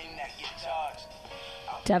taste.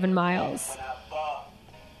 Devin Miles.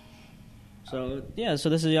 So, yeah, so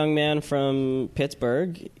this is a young man from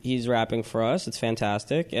Pittsburgh. He's rapping for us. It's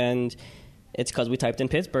fantastic. And it's because we typed in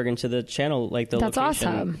Pittsburgh into the channel, like the That's location.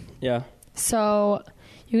 awesome. Yeah. So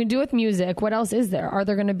you can do it with music. What else is there? Are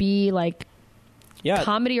there going to be like Yeah.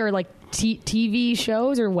 comedy or like TV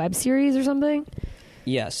shows or web series or something?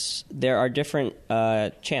 Yes. There are different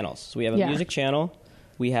channels. So we have a Yeah. music channel.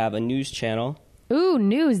 We have a news channel. Ooh,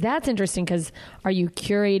 news. That's interesting because are you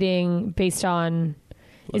curating based on...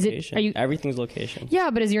 Location. Are you? Everything's location. Yeah,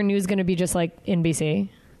 but is your news going to be just like NBC?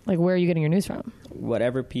 Like, where are you getting your news from?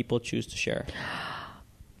 Whatever people choose to share.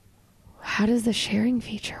 How does the sharing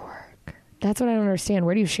feature work? That's what I don't understand.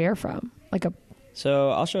 Where do you share from? Like a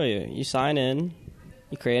So I'll show you. You sign in.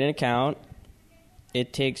 You create an account.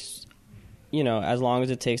 It takes, as long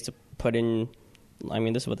as it takes to put in. I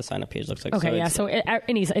mean, this is what the sign-up page looks like. okay, yeah. So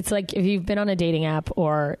it's like if you've been on a dating app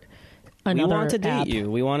or another we want to date app, you.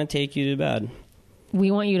 We want to take you to bed. we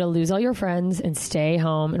want you to lose all your friends and stay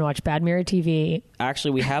home and watch Bad Mirror TV.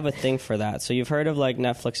 Actually, we have a thing for that. So you've heard of like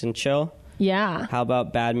Netflix and chill. Yeah. How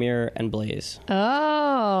about Bad Mirror and Blaze?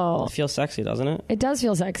 Oh, It feels sexy, doesn't it? it does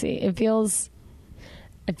feel sexy. It feels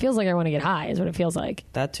like I want to get high. Is what it feels like.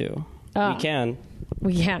 That too. Oh. We can.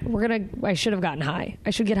 We can't. I should have gotten high. I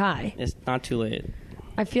should get high. It's not too late.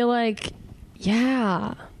 I feel like,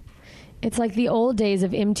 yeah, it's like the old days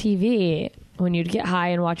of MTV when you'd get high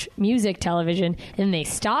and watch music television, and they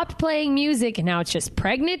stopped playing music, and now it's just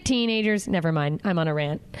pregnant teenagers. Never mind. I'm on a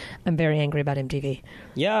rant. I'm very angry about MTV.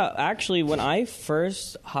 Yeah, actually, when I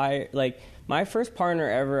first My first partner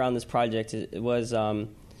ever on this project was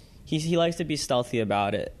he likes to be stealthy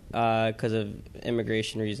about it because of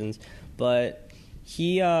immigration reasons, but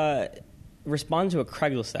he responded to a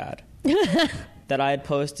Craigslist ad that I had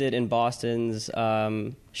posted in Boston's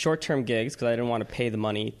short-term gigs because I didn't want to pay the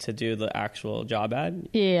money to do the actual job ad.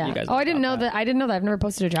 Yeah. You guys I didn't know that. I didn't know that. I've never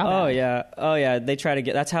posted a job ad. Oh yeah. They try to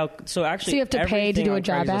get. That's how. So actually, So you have to pay to do a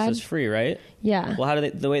job Craigslist ad? is free, right? Yeah. Well,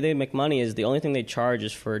 the way they make money is the only thing they charge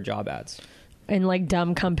is for job ads. And like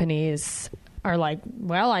dumb companies are like,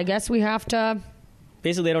 well, I guess we have to.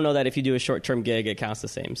 Basically, they don't know that if you do a short-term gig, it counts the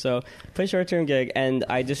same. So, put a short-term gig, and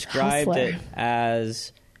I described Hustler. it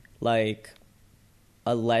as like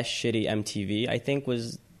a less shitty MTV. I think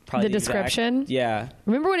was probably The description? Yeah,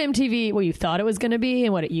 Remember what MTV, what you thought it was going to be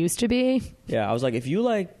and what it used to be? yeah. I was like, if you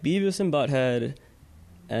like Beavis and Butthead,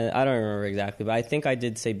 and I don't remember exactly, but I think I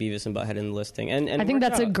did say Beavis and Butthead in the listing. And I think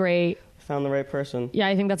that's a great. found the right person. Yeah,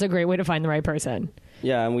 I think that's a great way to find the right person.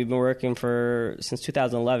 Yeah, and we've been working since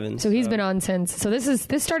 2011. So he's been on since. So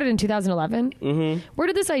this started in 2011. Mm-hmm. Where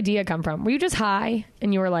did this idea come from? Were you just high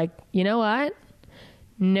and you were like, you know what?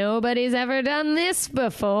 Nobody's ever done this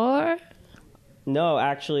before. No,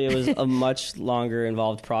 actually, it was a much longer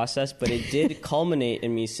involved process, but it did culminate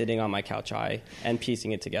in me sitting on my couch high and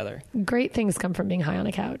piecing it together. Great things come from being high on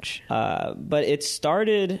a couch. But it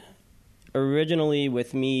started originally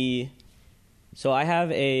with me. So I have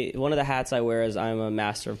one of the hats I wear is I'm a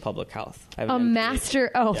master of public health. I have A an MPH.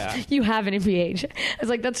 master. Oh, Yeah. you have an MPH. I was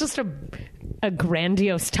like, that's just a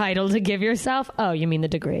grandiose title to give yourself. Oh, you mean the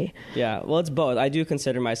degree? Yeah, well, it's both. I do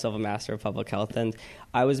consider myself a master of public health, and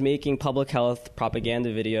I was making public health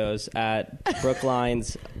propaganda videos at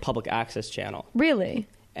Brookline's public access channel. Really?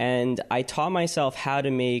 And I taught myself how to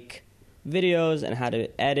make videos and how to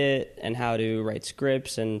edit and how to write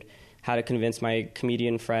scripts and how to convince my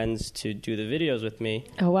comedian friends to do the videos with me.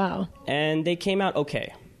 Oh, wow. And they came out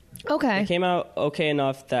okay. Okay. They came out okay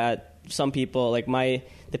enough that some people, like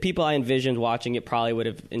the people I envisioned watching it probably would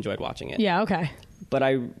have enjoyed watching it. Yeah, okay. But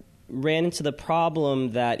I ran into the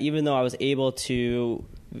problem that even though I was able to,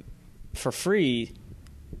 for free,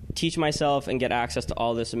 teach myself and get access to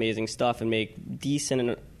all this amazing stuff and make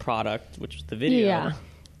decent product, which was the video, Yeah.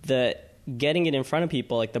 the getting it in front of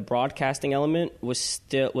people, like the broadcasting element was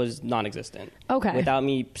non-existent. Okay. Without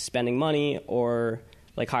me spending money or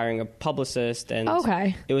like hiring a publicist, and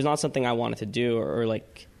Okay. it was not something I wanted to do, or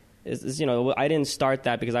like, I didn't start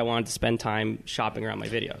that because I wanted to spend time shopping around my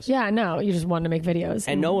videos. Yeah, no, you just wanted to make videos.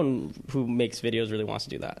 And no one who makes videos really wants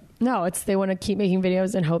to do that. No, they want to keep making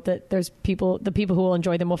videos and hope that the people who will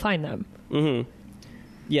enjoy them will find them. Mm-hmm.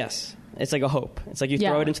 Yes. It's like a hope. It's like you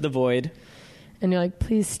Yeah. throw it into the void. And you're like,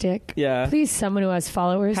 please stick. Yeah. Please, someone who has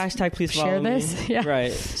followers. Hashtag please follow share me. this. Yeah.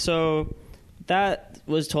 Right. So that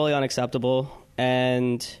was totally unacceptable.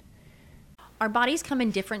 And Our bodies come in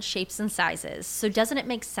different shapes and sizes, so doesn't it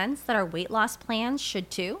make sense that our weight loss plans should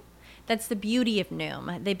too? That's the beauty of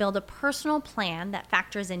Noom. They build a personal plan that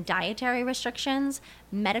factors in dietary restrictions,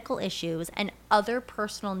 medical issues, and other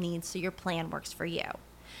personal needs so your plan works for you.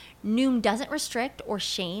 Noom doesn't restrict or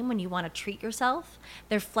shame when you want to treat yourself.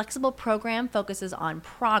 Their flexible program focuses on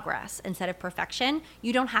progress instead of perfection.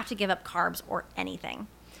 You don't have to give up carbs or anything.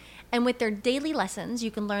 And with their daily lessons,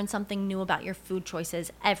 you can learn something new about your food choices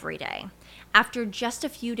every day. After just a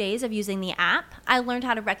few days of using the app, I learned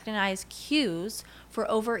how to recognize cues for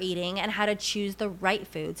overeating and how to choose the right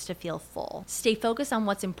foods to feel full. Stay focused on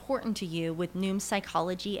what's important to you with Noom's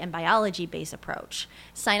psychology and biology-based approach.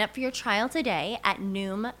 Sign up for your trial today at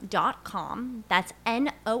Noom.com. That's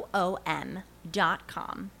Noom.com.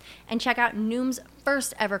 And check out Noom's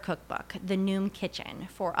first ever cookbook, The Noom Kitchen,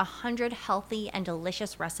 for 100 healthy and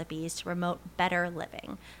delicious recipes to promote better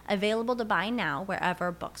living. Available to buy now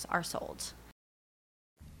wherever books are sold.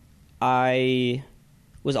 I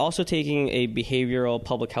was also taking a behavioral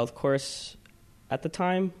public health course at the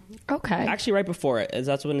time. Okay. Actually, right before it. As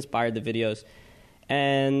that's what inspired the videos.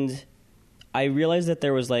 And I realized that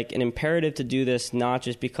there was like an imperative to do this, not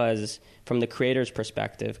just because from the creator's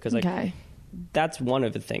perspective, because like that's one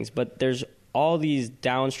of the things, but there's all these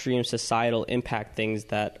downstream societal impact things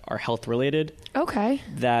that are health related. Okay.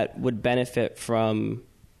 That would benefit from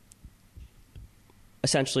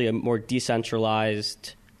essentially a more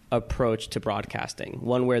decentralized approach to broadcasting,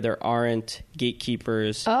 one where there aren't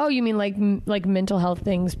gatekeepers. Oh, you mean like mental health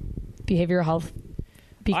things, behavioral health,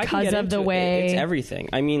 because of the way it's everything.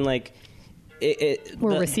 I mean, like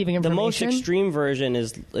we're receiving information. The most extreme version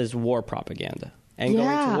is war propaganda, and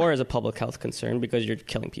going to war is a public health concern because you're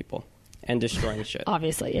killing people and destroying shit.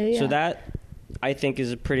 Obviously, yeah. So that I think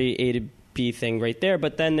is a pretty A to B thing right there.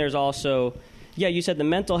 But then there's also, you said the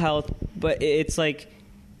mental health, but it's like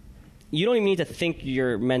you don't even need to think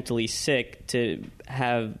you're mentally sick to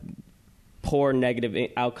have poor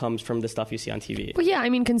negative outcomes from the stuff you see on TV. Well, yeah, I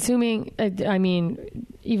mean, consuming,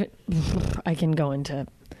 even I can go into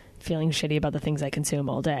feeling shitty about the things I consume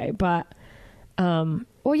all day, but,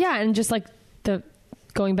 well, yeah, and just like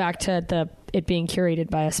going back to it being curated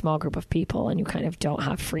by a small group of people, and you kind of don't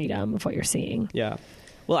have freedom of what you're seeing. Yeah.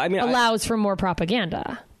 Well, I mean, allows for more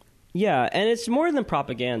propaganda. Yeah, and it's more than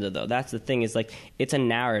propaganda, though. That's the thing, is like, it's a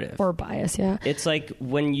narrative. Or bias, yeah. It's like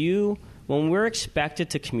when we're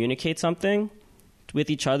expected to communicate something with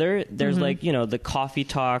each other, there's like, you know, the coffee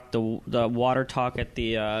talk, the water talk at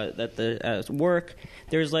the work.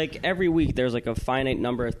 There's like every week there's like a finite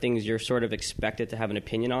number of things you're sort of expected to have an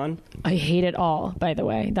opinion on. I hate it all, by the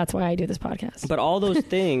way. That's why I do this podcast. But all those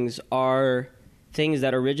things are things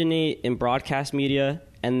that originate in broadcast media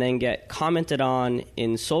and then get commented on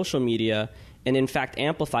in social media and in fact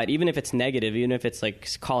amplified, even if it's negative, even if it's like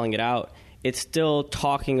calling it out. It's still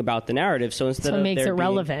talking about the narrative. So instead of makes it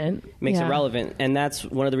relevant. Makes it relevant. And that's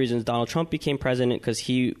one of the reasons Donald Trump became president, because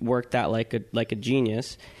he worked that like a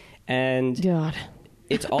genius. And God.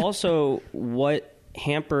 It's also what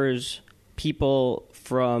hampers people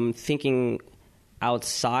from thinking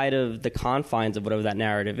outside of the confines of whatever that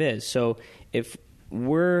narrative is. So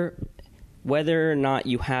whether or not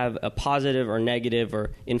you have a positive or negative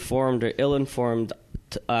or informed or ill-informed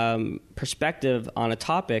perspective on a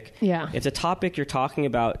topic, if the topic you're talking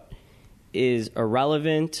about is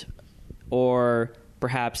irrelevant or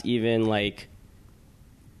perhaps even like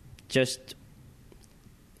just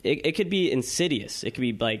it could be insidious, it could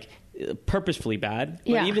be like purposefully bad,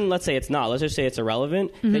 but even let's say it's not, let's just say it's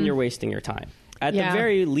irrelevant, then you're wasting your time. At the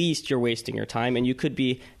very least, you're wasting your time, and you could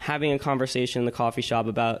be having a conversation in the coffee shop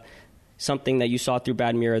about something that you saw through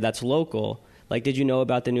Bad Mirror that's local. Like, did you know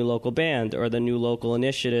about the new local band or the new local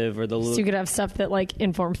initiative or the... So you could have stuff that, like,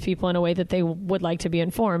 informs people in a way that they would like to be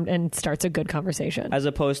informed and starts a good conversation. As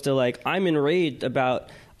opposed to, like, I'm enraged about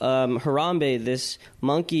Harambe, this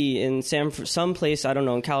monkey in some place, I don't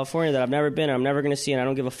know, in California that I've never been, I'm never going to see, and I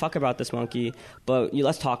don't give a fuck about this monkey, but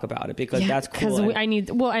let's talk about it because that's cool.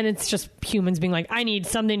 And it's just humans being like, I need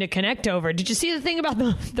something to connect over. Did you see the thing about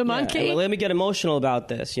the monkey? Yeah, let me get emotional about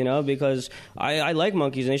this, you know, because I like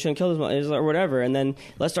monkeys and they shouldn't kill this monkey or whatever, and then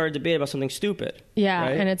let's start a debate about something stupid. Yeah,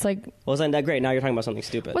 right? and it's like... Well, isn't that great? Now you're talking about something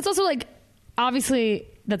stupid. Well, it's also like, obviously,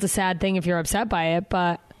 that's a sad thing if you're upset by it,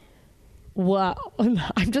 but... Well,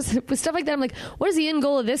 I'm just with stuff like that. I'm like, what is the end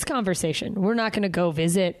goal of this conversation? We're not going to go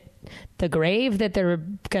visit the grave that they're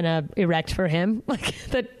going to erect for him, like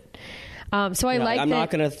that. So I'm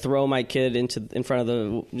not going to throw my kid in front of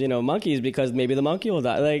the monkeys because maybe the monkey will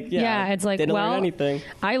die. Like, it's like, didn't learn anything.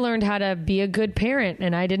 I learned how to be a good parent,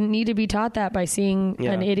 and I didn't need to be taught that by seeing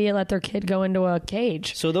an idiot let their kid go into a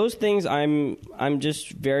cage. So those things, I'm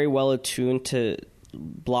just very well attuned to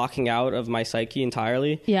blocking out of my psyche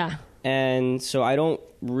entirely. Yeah. And so I don't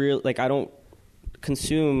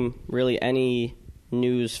consume really any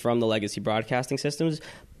news from the legacy broadcasting systems,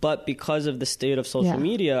 but because of the state of social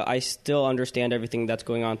media, I still understand everything that's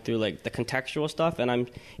going on through like the contextual stuff, and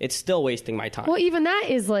it's still wasting my time. Well, even that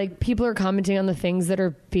is like people are commenting on the things that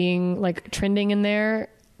are being like trending in their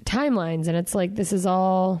timelines, and it's like this is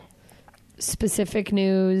all specific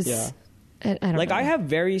news. Yeah. I don't know. I have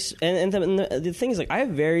the thing is, like, I have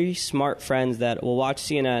very smart friends that will watch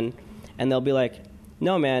CNN and they'll be like,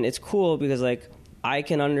 no, man, it's cool because, like, I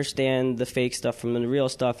can understand the fake stuff from the real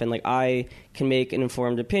stuff and, like, I can make an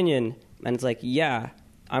informed opinion. And it's like, yeah,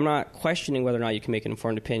 I'm not questioning whether or not you can make an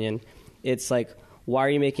informed opinion. It's like, why are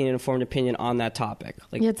you making an informed opinion on that topic?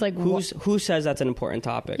 Like, it's like who says that's an important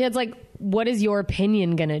topic? Yeah, it's like, what is your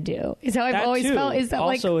opinion gonna do? Is how I've always felt. Is that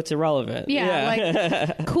also it's irrelevant? Yeah.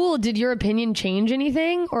 Like, cool. Did your opinion change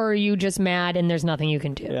anything, or are you just mad and there's nothing you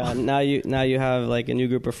can do? Yeah. Now you have like a new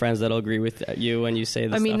group of friends that'll agree with you when you say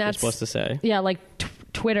the stuff you're supposed to say. Yeah, like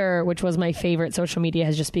Twitter, which was my favorite social media,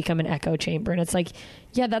 has just become an echo chamber, and it's like,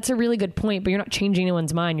 yeah, that's a really good point, but you're not changing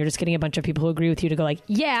anyone's mind. You're just getting a bunch of people who agree with you to go like,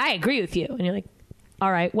 yeah, I agree with you, and you're like,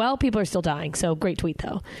 all right, well, people are still dying, so great tweet,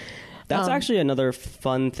 though. That's actually another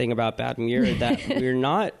fun thing about Bad Mirror that we're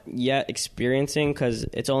not yet experiencing because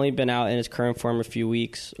it's only been out in its current form a few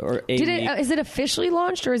weeks or 8 weeks. Is it officially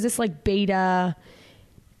launched, or is this like beta?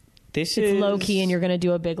 It's low-key and you're going to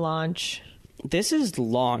do a big launch? This is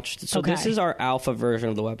launched. So This is our alpha version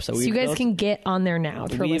of the website. So you guys can get on there now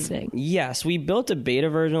for listening. Yes, we built a beta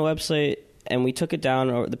version of the website, and we took it down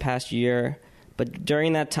over the past year. But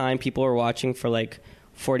during that time, people were watching for like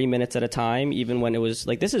 40 minutes at a time, even when it was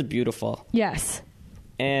like, this is beautiful. Yes.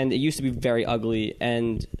 And it used to be very ugly.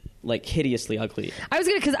 And like hideously ugly.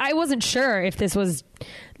 Because I wasn't sure if this was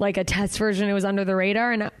like a test version. It was under the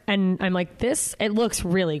radar, and I'm like, it looks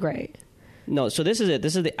really great. No, so this is it.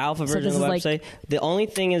 This is the alpha version of the this is website. The only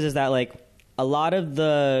thing is that like a lot of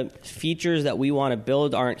the features that we want to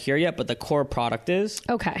build aren't here yet, but the core product is.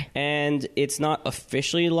 Okay. And it's not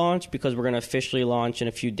officially launched because we're going to officially launch in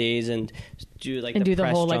a few days and do like the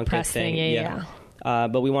whole like junket press thing. Yeah.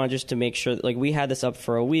 But we want just to make sure that, like, we had this up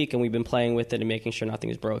for a week and we've been playing with it and making sure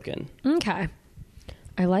nothing is broken. Okay.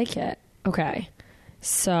 I like it. Okay.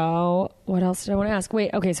 So what else did I want to ask?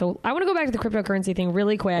 Wait, okay, so I want to go back to the cryptocurrency thing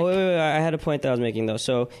really quick. Oh, wait, I had a point that I was making, though.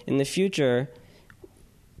 So in the future,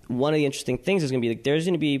 one of the interesting things is going to be, like, there's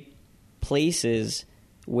going to be places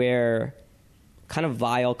where kind of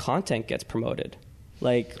vile content gets promoted.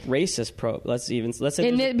 Like racist let's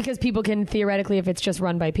say because people can theoretically, if it's just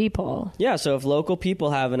run by people. Yeah, so if local people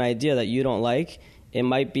have an idea that you don't like, it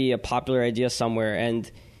might be a popular idea somewhere, and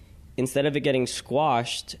instead of it getting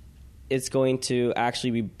squashed, it's going to actually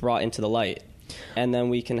be brought into the light, and then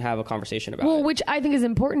we can have a conversation about it. Well, which I think is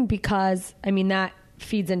important because, I mean, that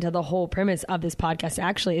feeds into the whole premise of this podcast,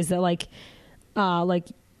 actually, is that like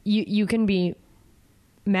you can be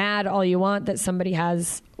mad all you want that somebody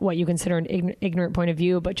has what you consider an ignorant point of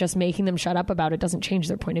view, but just making them shut up about it doesn't change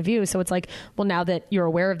their point of view. So it's like, well, now that you're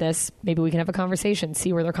aware of this, maybe we can have a conversation,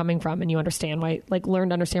 see where they're coming from, and you understand why, like, learn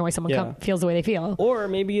to understand why someone feels the way they feel. Or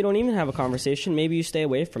maybe you don't even have a conversation. Maybe you stay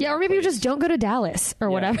away from it. Yeah, or maybe you just don't go to Dallas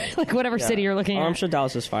or whatever, like whatever city you're looking at. I'm sure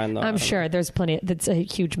Dallas is fine, though. I'm sure there's plenty. That's a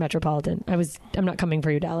huge metropolitan. I'm not coming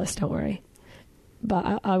for you, Dallas. Don't worry.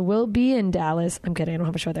 But I will be in Dallas. I'm kidding. I don't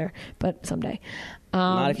have a show there, but someday.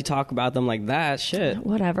 Not if you talk about them like that. Shit.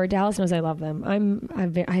 Whatever. Dallas knows I love them.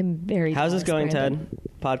 I'm very. How's this going, Ted?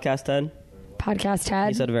 Podcast Ted. Podcast Ted.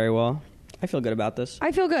 You said it very well. I feel good about this.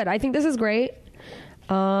 I feel good. I think this is great.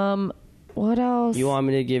 What else? You want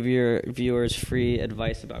me to give your viewers free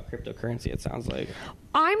advice about cryptocurrency? It sounds like.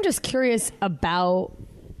 I'm just curious about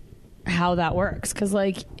how that works, because,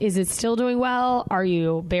 like, is it still doing well? Are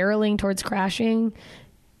you barreling towards crashing?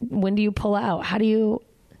 When do you pull out? How do you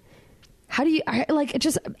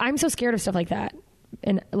I'm so scared of stuff like that,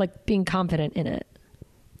 and like being confident in it.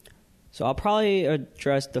 So I'll probably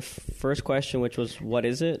address the first question, which was, what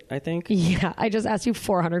is it? I think. Yeah, I just asked you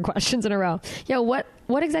 400 questions in a row. Yeah, what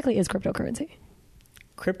exactly is cryptocurrency?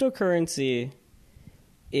 Cryptocurrency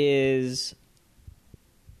is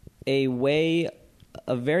a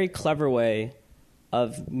very clever way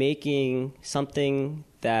of making something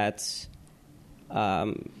that's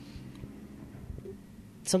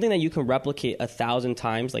something that you can replicate 1,000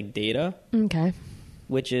 times, like data. Okay.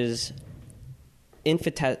 Which is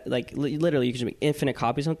literally you can just make infinite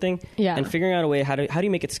copies of something. Yeah. And figuring out a way how do you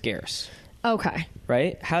make it scarce? Okay.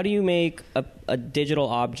 Right? How do you make a digital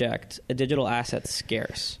object, a digital asset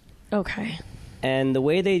scarce? Okay. And the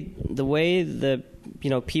way the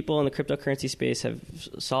people in the cryptocurrency space have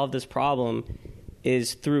solved this problem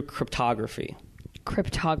is through cryptography.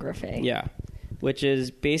 Cryptography. Yeah. Which is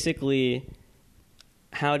basically,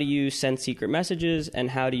 how do you send secret messages and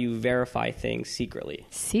how do you verify things secretly?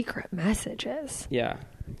 Secret messages. Yeah.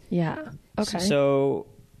 Yeah. Okay. So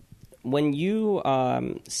when you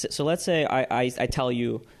so let's say I tell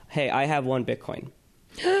you, hey, I have 1 Bitcoin.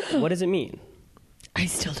 What does it mean? I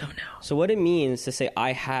still don't know. So what it means to say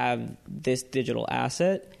I have this digital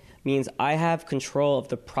asset means I have control of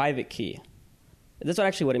the private key. That's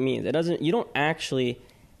actually what it means. You don't actually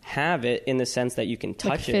have it in the sense that you can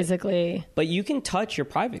touch it physically, but you can touch your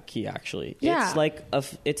private key. Actually, yeah.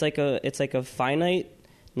 It's like a finite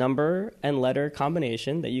number and letter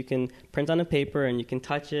combination that you can print on a paper and you can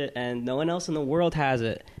touch it, and no one else in the world has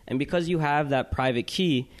it. And because you have that private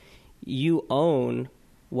key, you own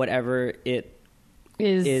whatever it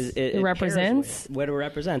represents. What it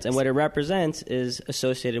represents, and what it represents is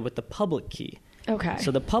associated with the public key. Okay. So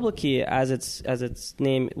the public key, as its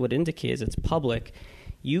name would indicate, is it's public.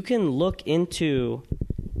 You can look into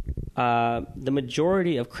the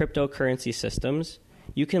majority of cryptocurrency systems.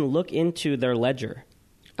 You can look into their ledger.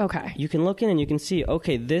 Okay. You can look in and you can see,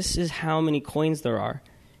 okay, this is how many coins there are.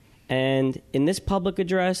 And in this public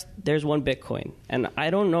address, there's 1 Bitcoin. And I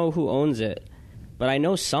don't know who owns it, but I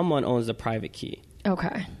know someone owns the private key.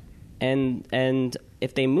 Okay. And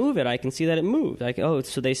if they move it, I can see that it moved. Like, oh,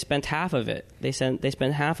 so they spent half of it. They spent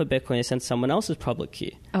half a Bitcoin. They sent someone else's public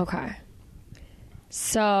key. Okay.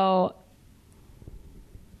 So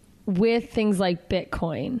with things like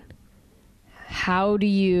Bitcoin, how do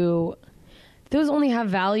you... Those only have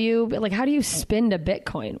value, but like, how do you spend a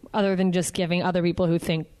Bitcoin other than just giving other people who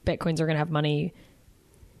think Bitcoins are going to have money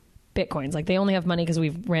Bitcoins? Like they only have money because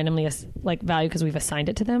we've randomly value because we've assigned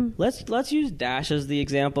it to them. Let's use Dash as the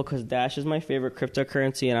example because Dash is my favorite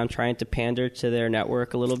cryptocurrency, and I'm trying to pander to their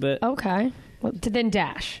network a little bit. Okay, well, then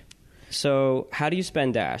Dash. So how do you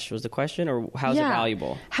spend Dash was the question, or how's it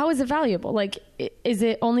valuable? How is it valuable? Like, is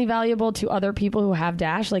it only valuable to other people who have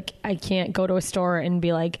Dash? Like, I can't go to a store and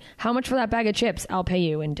be like, how much for that bag of chips? I'll pay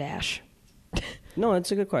you in Dash. No,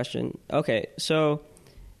 that's a good question. Okay, so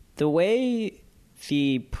the way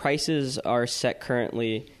the prices are set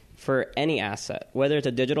currently for any asset, whether it's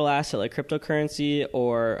a digital asset like cryptocurrency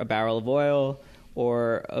or a barrel of oil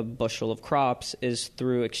or a bushel of crops, is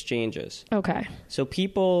through exchanges. Okay. So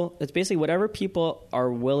it's basically whatever people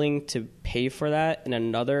are willing to pay for that in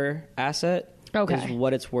another asset is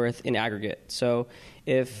what it's worth in aggregate. So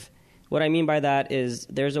what I mean by that is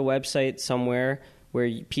there's a website somewhere where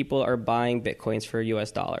people are buying Bitcoins for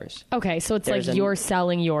US dollars. Okay, so it's you're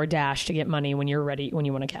selling your Dash to get money when you're ready, when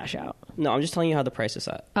you want to cash out. No, I'm just telling you how the price is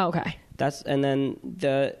set. Oh, okay. And then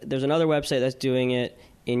there's another website that's doing it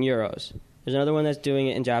in euros. There's another one that's doing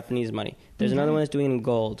it in Japanese money. There's another one that's doing it in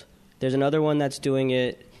gold. There's another one that's doing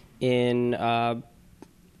it in other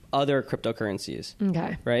cryptocurrencies.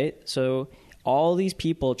 Okay. Right? So all these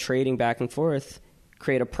people trading back and forth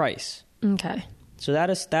create a price. Okay. So that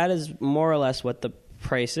is more or less what the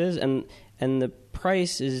price is, and the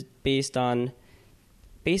price is based on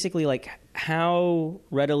basically like how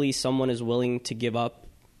readily someone is willing to give up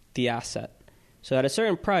the asset. So at a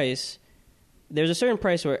certain price, there's a certain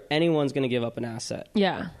price where anyone's going to give up an asset.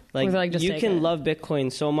 Yeah. Like you can love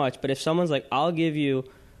Bitcoin so much, but if someone's like, I'll give you,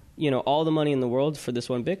 all the money in the world for this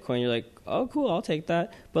one Bitcoin, you're like, oh, cool, I'll take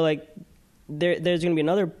that. But like there's going to be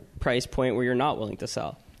another price point where you're not willing to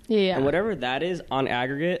sell. Yeah. And whatever that is on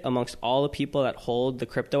aggregate amongst all the people that hold the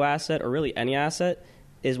crypto asset or really any asset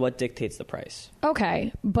is what dictates the price.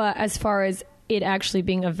 Okay. But as far as it actually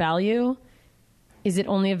being a value, is it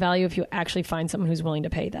only a value if you actually find someone who's willing to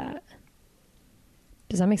pay that?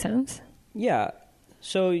 Does that make sense? Yeah.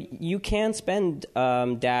 So you can spend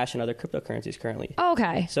Dash and other cryptocurrencies currently. Oh,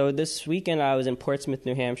 okay. So this weekend I was in Portsmouth,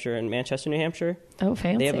 New Hampshire and Manchester, New Hampshire. Oh,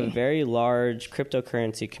 fancy. They have a very large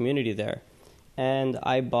cryptocurrency community there. And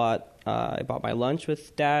I bought my lunch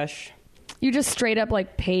with Dash. You just straight up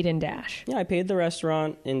paid in Dash? Yeah, I paid the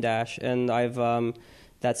restaurant in Dash. And I've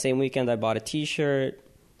that same weekend I bought a T-shirt.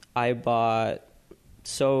 I bought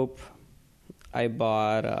soap. I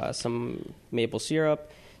bought some maple syrup.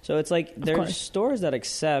 So it's like there's stores that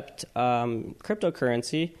accept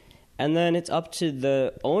cryptocurrency, and then it's up to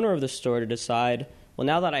the owner of the store to decide, well,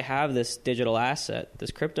 now that I have this digital asset, this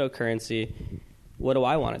cryptocurrency, what do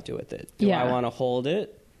I want to do with it? Do I want to hold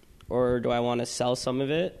it, or do I want to sell some of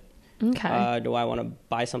it? Okay. Do I want to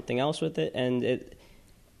buy something else with it? And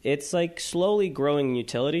it's like slowly growing in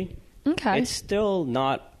utility. Okay. It's still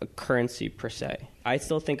not a currency per se. I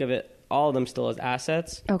still think of it, all of them still as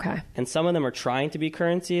assets. Okay. And some of them are trying to be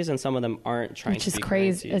currencies, and some of them aren't trying to be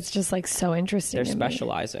crazy. currencies. It's just so interesting. They're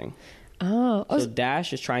specializing. Oh. So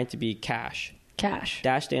Dash is trying to be cash. Cash.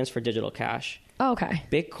 Dash stands for digital cash. Oh, okay.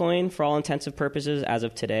 Bitcoin, for all intensive purposes, as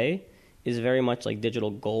of today, is very much like digital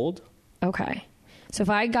gold. Okay. So if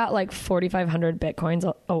I got 4,500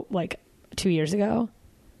 Bitcoins 2 years ago,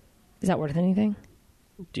 is that worth anything?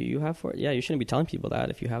 Do you have Yeah, you shouldn't be telling people that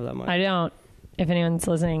if you have that much. I don't. If anyone's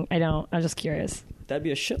listening, I don't. I'm just curious. That'd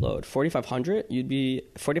be a shitload. 4,500? You'd be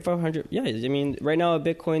 4,500. Yeah, I mean, right now a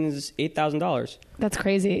Bitcoin is $8,000. That's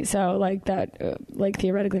crazy. So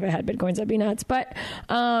theoretically, if I had Bitcoins, that'd be nuts. But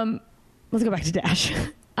let's go back to Dash.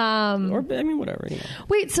 Whatever.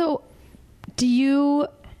 Wait, so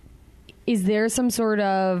is there some sort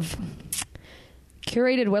of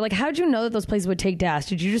curated way? How'd you know that those places would take Dash?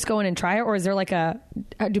 Did you just go in and try it? Or is there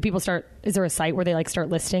is there a site where they start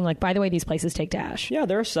listing, by the way, these places take Dash? Yeah,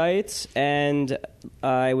 there are sites, and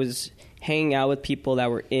I was hanging out with people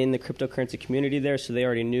that were in the cryptocurrency community there, so they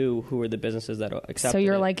already knew who were the businesses that accepted So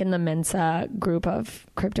you're it. in the Mensa group of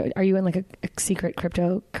crypto. Are you in a secret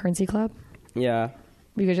cryptocurrency club? Yeah.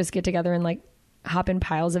 We could just get together and hop in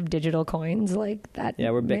piles of digital coins like that. Yeah,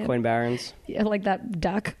 we're Bitcoin barons. Yeah, like that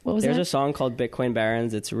duck. What was There's that? a song called Bitcoin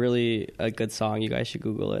Barons. It's really a good song. You guys should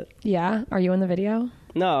Google it. Yeah? Are you in the video?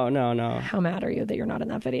 No. How mad are you that you're not in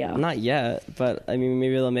that video? Not yet, but I mean,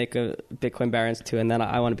 maybe they'll make a Bitcoin Barons too, and then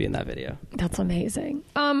I want to be in that video. That's amazing.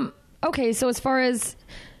 Okay, so as far as...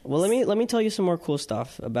 Well, let me tell you some more cool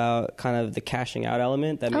stuff about kind of the cashing out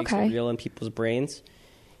element that makes it real in people's brains.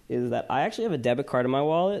 Is that I actually have a debit card in my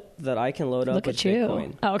wallet that I can load up with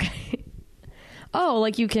Bitcoin. Oh, okay. Oh,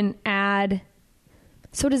 you can add...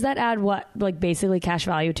 So does that add what? Basically cash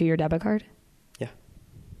value to your debit card? Yeah.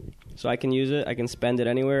 So I can use it. I can spend it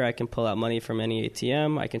anywhere. I can pull out money from any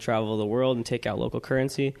ATM. I can travel the world and take out local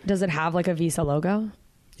currency. Does it have like a Visa logo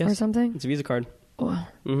or something? It's a Visa card. Oh.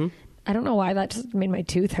 I don't know why that just made my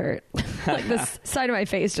tooth hurt. Like this side of my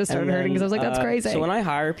face just started hurting because I was like, that's crazy. So when I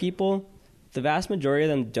hire people, the vast majority of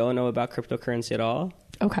them don't know about cryptocurrency at all.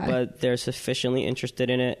 Okay. But they're sufficiently interested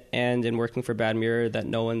in it and in working for Bad Mirror that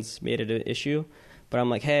no one's made it an issue. But I'm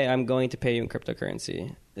like, hey, I'm going to pay you in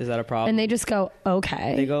cryptocurrency. Is that a problem? And they just go,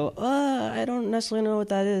 okay. They go, I don't necessarily know what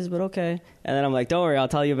that is, but okay. And then I'm like, don't worry, I'll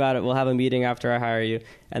tell you about it. We'll have a meeting after I hire you.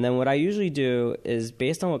 And then what I usually do is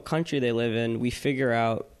based on what country they live in, we figure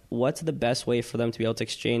out what's the best way for them to be able to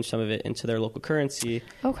exchange some of it into their local currency.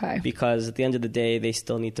 Okay. Because at the end of the day, they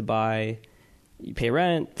still need to buy, you pay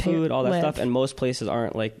rent, food, all that live. stuff. And most places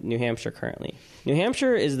aren't like New Hampshire currently. New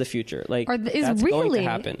Hampshire is the future. Like, that's going to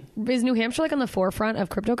happen. Is New Hampshire like on the forefront of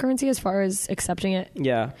cryptocurrency as far as accepting it?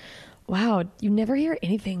 Yeah. Wow. You never hear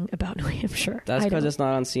anything about New Hampshire. That's because it's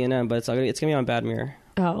not on CNN, but it's going to be on Bad Mirror.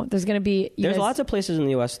 Oh, there's going to be... There's lots of places in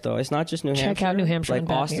the U.S., though. It's not just New Hampshire. Check out New Hampshire. Like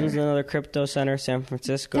Austin's another crypto center, San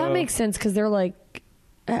Francisco. That makes sense because they're like...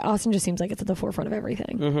 Austin just seems like it's at the forefront of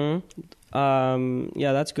everything. Mm-hmm.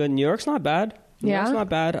 Yeah, that's good. New York's not bad. New York's not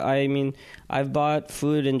bad. I mean, I've bought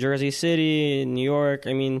food in Jersey City, New York.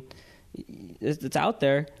 I mean, it's out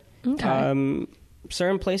there. Okay.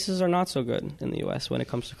 Certain places are not so good in the U.S. when it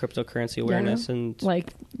comes to cryptocurrency awareness. And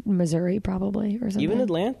like Missouri, probably, or something. Even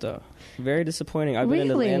Atlanta. Very disappointing. I've been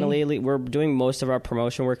in Atlanta lately. We're doing most of our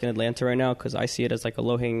promotion work in Atlanta right now because I see it as like a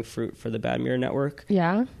low-hanging fruit for the Bad Mirror Network.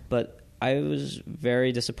 Yeah. But I was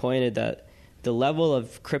very disappointed that the level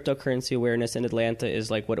of cryptocurrency awareness in Atlanta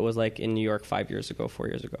is like what it was like in New York 4 years ago.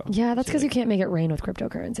 Yeah, that's because you can't make it rain with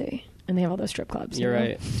cryptocurrency. And they have all those strip clubs. You're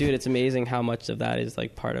right. Dude, it's amazing how much of that is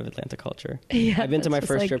like part of Atlanta culture. Yeah, I've been to my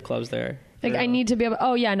first strip clubs there. Like I need to be able...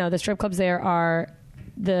 Oh, yeah, no, the strip clubs there are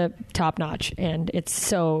the top notch. And it's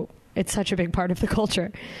such a big part of the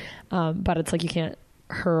culture. But it's like you can't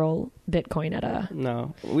hurl Bitcoin at a...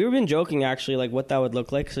 No. We've been joking, actually, like what that would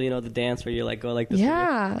look like. So, you know, the dance where you like go like this.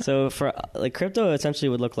 Yeah. So for like crypto essentially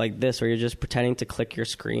would look like this, where you're just pretending to click your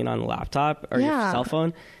screen on a laptop or your cell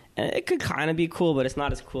phone. And it could kind of be cool, but it's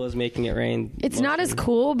not as cool as making it rain. It's not as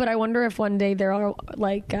cool, but I wonder if one day there are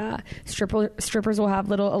like strippers will have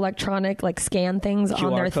little electronic like scan things QR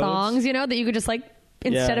on their codes. thongs, you know, that you could just like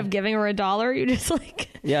instead of giving her $1, you just like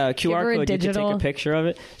a QR code. digital... You can take a picture of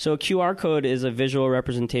it. So a QR code is a visual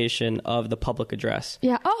representation of the public address.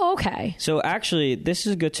 Yeah. Oh, okay. So actually, this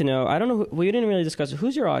is good to know. I don't know. We didn't really discuss it.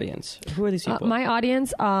 Who's your audience? Who are these people? My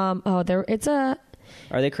audience. It's a.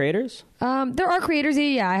 Are they creators? There are creators.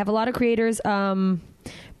 Yeah, I have a lot of creators.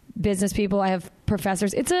 Business people. I have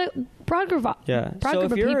professors. It's a broad group. Broad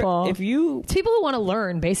group of people. It's people who want to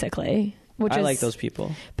learn, basically. I like those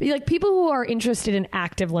people. But like people who are interested in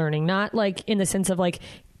active learning, not like in the sense of like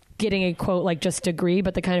getting a quote like just degree,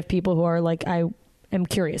 but the kind of people who are like, I am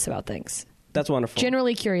curious about things. That's wonderful.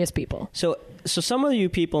 Generally curious people. So some of you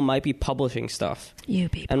people might be publishing stuff. You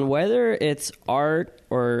people. And whether it's art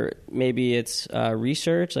or maybe it's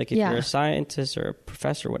research, like if you're a scientist or a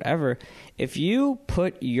professor, whatever, if you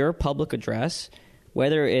put your public address,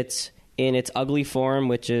 whether it's in its ugly form,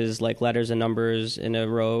 which is like letters and numbers in a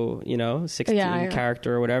row, 16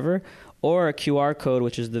 character or whatever, or a QR code,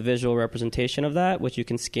 which is the visual representation of that, which you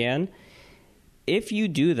can scan. If you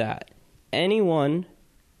do that, anyone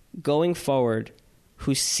going forward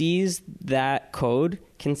who sees that code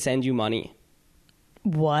can send you money.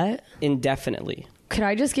 What? Indefinitely. Could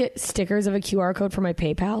I just get stickers of a QR code for my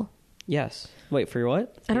PayPal? Yes. Wait, for your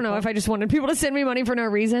what? I don't know if I just wanted people to send me money for no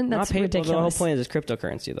reason. That's not PayPal. ridiculous. The whole point is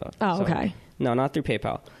cryptocurrency, though. Oh, okay. No, not through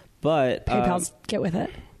PayPal. But PayPal's get with it.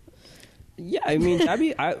 Yeah, I mean,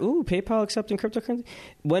 PayPal accepting cryptocurrency.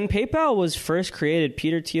 When PayPal was first created,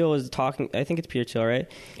 Peter Thiel was talking. I think it's Peter Thiel, right?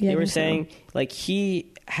 Yeah, they were saying like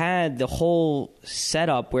he had the whole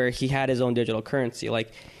setup where he had his own digital currency.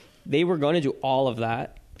 Like they were going to do all of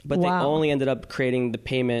that, but they only ended up creating the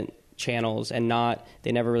payment channels and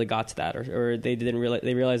they never really got to that, or they didn't realize,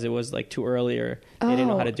 they realized it was like too early, or they didn't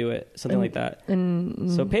know how to do it, something like that.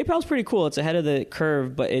 So PayPal's pretty cool. It's ahead of the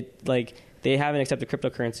curve, but they haven't accepted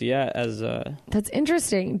cryptocurrency yet as That's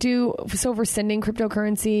interesting. So for sending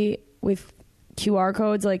cryptocurrency with QR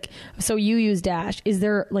codes, so you use Dash. Is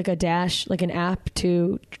there like a Dash, like an app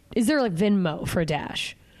is there like Venmo for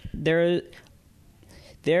Dash? There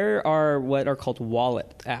are what are called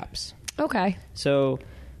wallet apps. Okay. So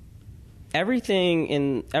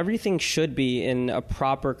everything should be in a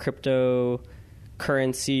proper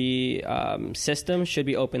cryptocurrency system should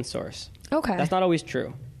be open source. Okay. That's not always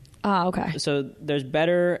true. Okay. So there's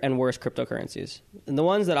better and worse cryptocurrencies. And the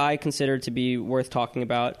ones that I consider to be worth talking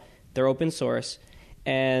about, They're open source.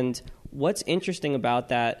 And what's interesting about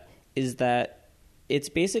that is that it's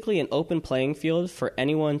basically an open playing field for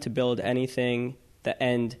anyone to build anything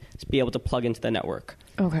and be able to plug into the network.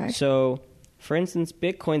 Okay. So, for instance,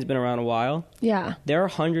 Bitcoin's been around a while. Yeah. There are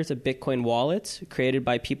hundreds of Bitcoin wallets created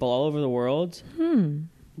by people all over the world.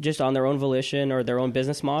 Just on their own volition or their own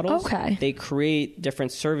business models. Okay. They create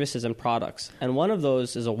different services and products. And one of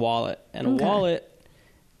those is a wallet. And a wallet,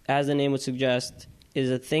 as the name would suggest, is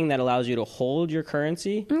a thing that allows you to hold your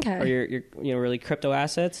currency or your really crypto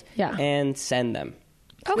assets and send them.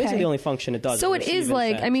 It's basically the only function it does. So it is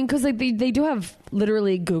like, I mean, because like they do have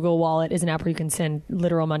literally Google Wallet is an app where you can send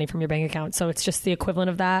literal money from your bank account. So it's just the equivalent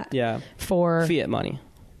of that. Yeah. For fiat money.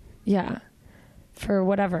 Yeah. For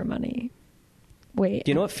whatever money. Wait.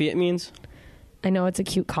 Do you know what fiat means? I know it's a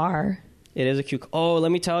cute car. It is a cute. Oh,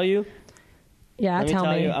 let me tell you. Yeah, let me tell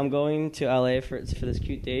tell me. you, I'm going to LA for this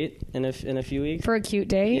cute date in a few weeks. For a cute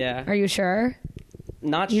date? Yeah. Are you sure?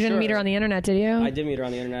 Not you sure. You didn't meet her on the internet, did you? I did meet her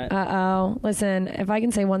on the internet. Uh-oh. Listen, if I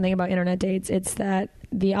can say one thing about internet dates, it's that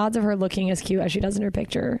the odds of her looking as cute as she does in her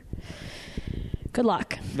picture. Good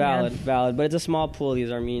luck. Valid. But it's a small pool of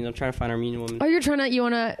these Armenians. I'm trying to find Armenian women. Oh, you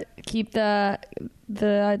want to keep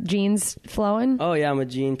the genes flowing? Oh, yeah, I'm a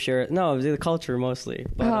gene pure. No, the culture mostly.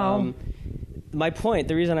 But, my point,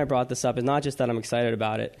 the reason I brought this up is not just that I'm excited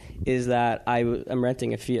about it, is that I'm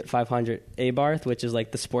renting a Fiat 500 Abarth, which is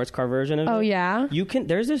like the sports car version of it. Oh, yeah?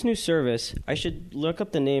 There's this new service. I should look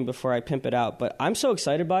up the name before I pimp it out, but I'm so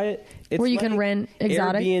excited by it. It's where you like can rent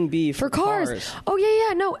exotic Airbnb for cars. Oh,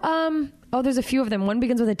 yeah. No, there's a few of them. One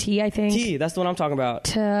begins with a T, I think. T, that's the one I'm talking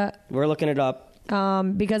about. We're looking it up.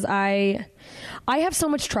 Because I have so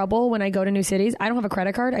much trouble when I go to new cities. I don't have a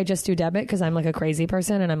credit card. I just do debit because I'm like a crazy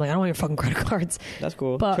person and I'm like, I don't want your fucking credit cards. That's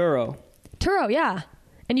cool. But Turo, yeah.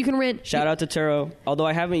 And you can rent. Shout out to Turo. Although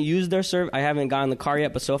I haven't used their service, I haven't gotten the car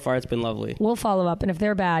yet, but so far it's been lovely. We'll follow up, and if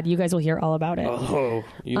they're bad, you guys will hear all about it. Oh,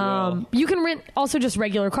 you will. You can rent also just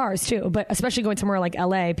regular cars too, but especially going somewhere like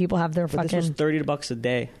LA, people have their fucking. This was $30 a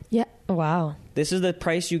day. Yeah. Wow. This is the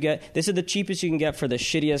price you get. This is the cheapest you can get for the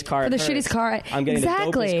shittiest car. For the shittiest car. I'm getting the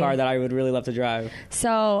dopest car that I would really love to drive.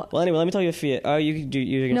 So. Well, anyway, let me tell you a Fiat. Oh, you can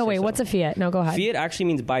do. No, wait. What's a Fiat? No, go ahead. Fiat actually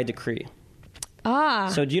means by decree.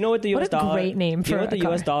 So do you know what the U.S. dollar? What a great name for Do you know what the car.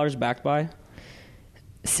 U.S. dollar is backed by?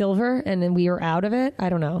 Silver, and then we are out of it. I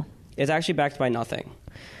don't know. It's actually backed by nothing.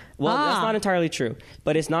 Well, that's not entirely true,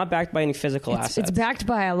 but it's not backed by any physical assets. It's backed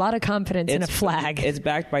by a lot of confidence in a flag. It's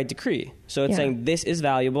backed by decree, so it's saying this is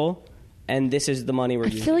valuable, and this is the money we're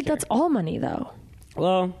using. I feel like that's all money, though.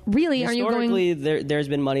 Well, really, are you going? Historically, there's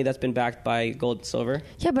been money that's been backed by gold and silver.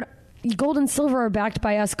 Yeah, but gold and silver are backed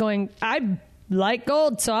by us going, I like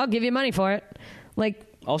gold, so I'll give you money for it. Like.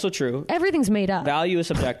 Also true. Everything's made up. Value is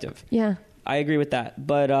subjective. Yeah. I agree with that.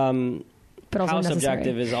 But also how necessary.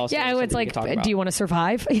 subjective is also it's like, do you want to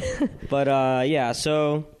survive? But yeah,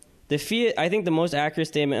 so the fiat, I think the most accurate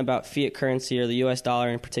statement about fiat currency or the U.S. dollar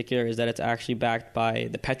in particular is that it's actually backed by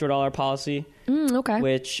the petrodollar policy,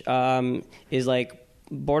 which is like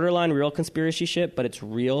borderline real conspiracy shit, but it's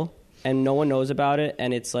real and no one knows about it.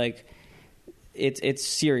 And it's like, it's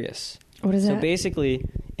serious. What is that? So basically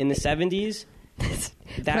in the 70s,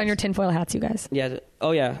 put on your tinfoil hats, you guys. Yeah.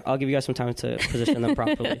 Oh, yeah. I'll give you guys some time to position them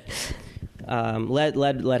properly.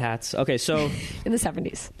 Lead hats. Okay, so in the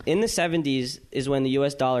 70s. In the 70s is when the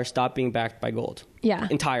U.S. dollar stopped being backed by gold. Yeah.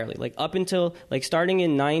 Entirely. Like up until starting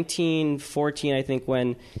in 1914, I think,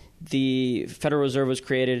 when the Federal Reserve was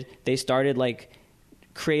created, they started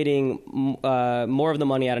creating more of the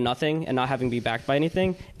money out of nothing and not having to be backed by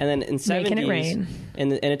anything. And then in 70s, making it rain.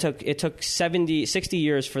 And it took 60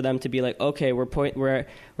 years for them to be like, okay, we're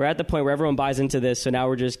at the point where everyone buys into this, so now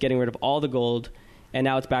we're just getting rid of all the gold, and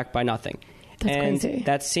now it's backed by nothing. That's and crazy.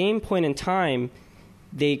 That same point in time,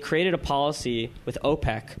 they created a policy with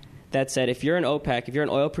OPEC that said if you're an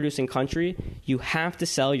oil producing country, you have to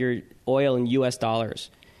sell your oil in U.S.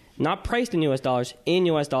 dollars. Not priced in U.S. dollars, in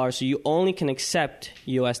U.S. dollars, so you only can accept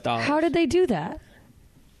U.S. dollars. How did they do that?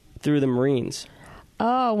 Through the Marines.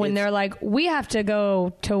 Oh, when they're like, we have to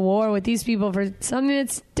go to war with these people for something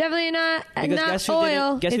that's definitely not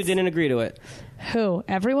oil. Guess who didn't agree to it? Who?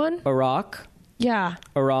 Everyone? Iraq. Yeah.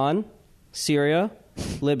 Iran. Syria.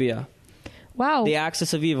 Libya. Wow. The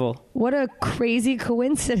axis of evil. What a crazy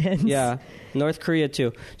coincidence. Yeah. North Korea,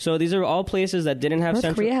 too. So these are all places that didn't have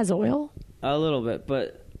North Korea has oil? A little bit,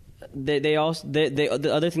 but... the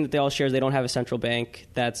other thing that they all share is they don't have a central bank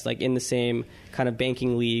that's in the same kind of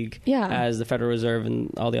banking league as the Federal Reserve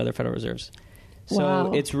and all the other Federal Reserves.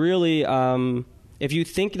 So it's really If you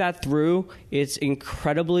think that through, it's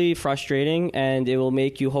incredibly frustrating, and it will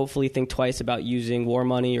make you hopefully think twice about using war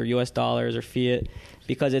money or US dollars or fiat,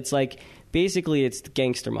 because it's like, basically it's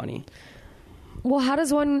gangster money. Well, how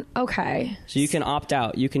does one... Okay. So you can opt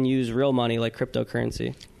out. You can use real money like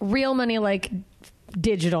cryptocurrency. Real money like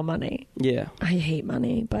digital money. Yeah. I hate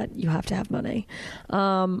money, but you have to have money.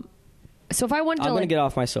 So if I want to... I'm going to get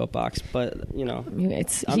off my soapbox, but, you know.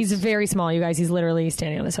 He's very small, you guys. He's literally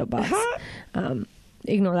standing on a soapbox.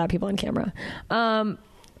 Ignore that, people on camera.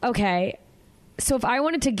 Okay. So if I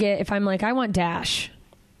wanted to get... If I'm like, I want Dash.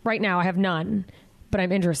 Right now, I have none, but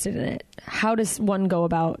I'm interested in it. How does one go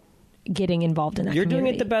about getting involved in that You're community?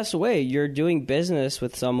 doing it the best way. You're doing business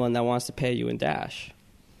with someone that wants to pay you in Dash.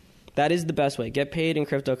 That is the best way. Get paid in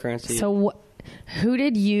cryptocurrency. So who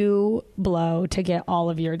did you blow to get all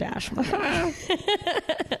of your Dash money?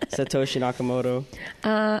 Satoshi Nakamoto.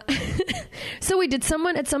 So wait, did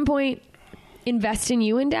someone at some point invest in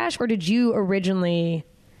you in Dash, or did you originally...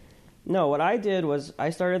 No, what I did was I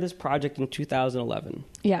started this project in 2011.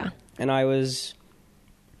 Yeah. And I was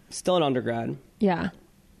still an undergrad. Yeah.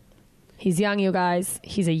 He's young, you guys.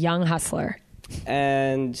 He's a young hustler.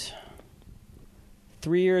 And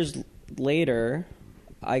 3 years later,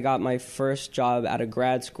 I got my first job at a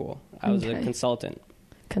grad school. I was a consultant.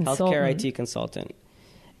 Healthcare IT consultant.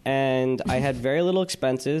 And I had very little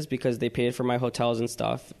expenses because they paid for my hotels and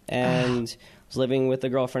stuff. And I was living with a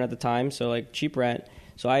girlfriend at the time, so like cheap rent.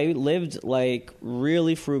 So I lived like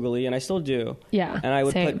really frugally, and I still do. Yeah. And I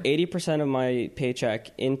would same. put 80% of my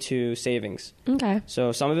paycheck into savings. Okay.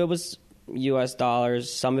 So some of it was US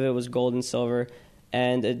dollars, some of it was gold and silver.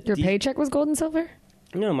 And your paycheck was gold and silver?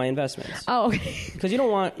 No, my investments. Oh, okay. Because you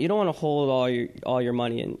don't want to hold all your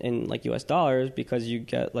money in like US dollars, because you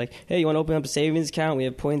get like, hey, you want to open up a savings account? We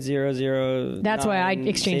have 0.009. That's why I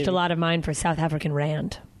exchanged a lot of mine for South African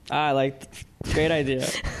rand. Great idea.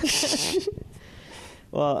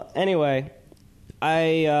 Well, anyway,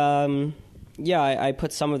 I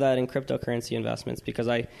put some of that in cryptocurrency investments because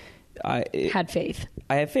I had faith.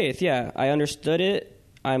 I have faith. Yeah, I understood it.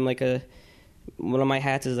 I'm like one of my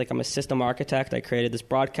hats is like I'm a system architect. I created this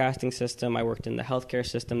broadcasting system. I worked in the healthcare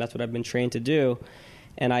system. That's what I've been trained to do,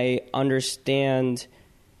 and I understand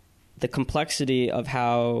the complexity of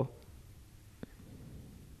how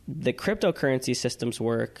the cryptocurrency systems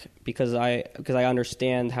work because I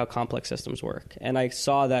understand how complex systems work. And I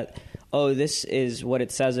saw that, this is what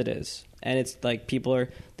it says it is. And it's like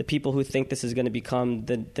the people who think this is going to become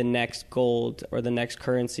the next gold or the next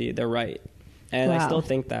currency, they're right. And I still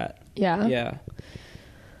think that. Yeah. Yeah.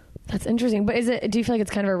 That's interesting. But do you feel like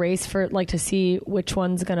it's kind of a race for like to see which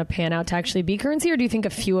one's going to pan out to actually be currency, or do you think a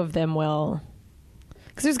few of them will?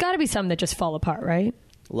 Because there's got to be some that just fall apart, right?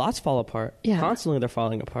 Lots fall apart. Yeah. Constantly they're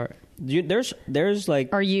falling apart. There's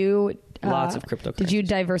like... Are you... lots of cryptocurrencies. Did you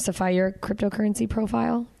diversify your cryptocurrency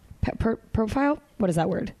profile? Profile? What is that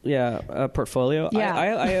word? Yeah, portfolio. Yeah.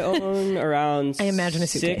 I own around I imagine a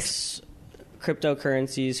 6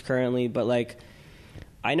 cryptocurrencies currently, but like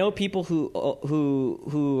I know people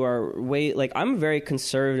who are like I'm a very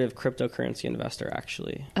conservative cryptocurrency investor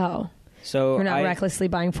actually. Oh. So you're not recklessly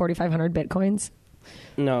buying 4,500 Bitcoins?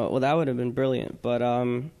 No, well that would have been brilliant, but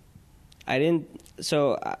I didn't.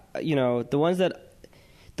 So the ones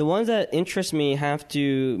that interest me have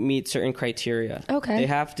to meet certain criteria. Okay. They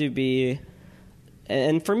have to be,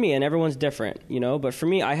 and for me, and everyone's different, but for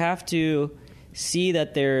me, I have to see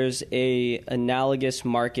that there's a analogous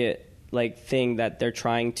market like thing that they're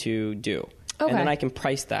trying to do. Okay. And then I can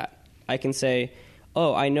price that. I can say,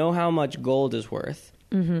 I know how much gold is worth.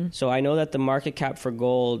 Mm-hmm. So I know that the market cap for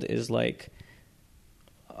gold is like,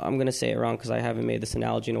 I'm going to say it wrong because I haven't made this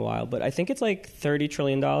analogy in a while, but I think it's like $30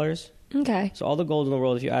 trillion. Okay. So all the gold in the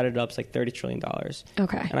world, if you add it up, it's like $30 trillion.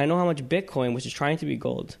 Okay. And I know how much Bitcoin, which is trying to be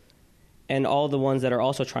gold, and all the ones that are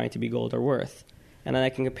also trying to be gold are worth. And then I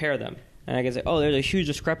can compare them. And I can say, there's a huge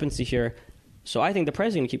discrepancy here. So I think the price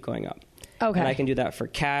is going to keep going up. Okay. And I can do that for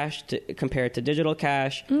cash, to compare it to digital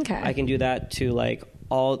cash. Okay. I can do that to like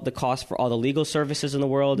all the cost for all the legal services in the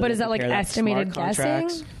world. But is that like estimated guessing?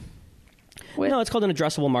 No, it's called an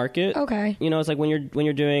addressable market. Okay. It's like when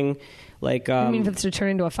you're doing like I mean, if it's to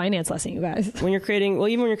turn into a finance lesson, you guys. When you're creating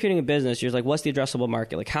a business, you're like, what's the addressable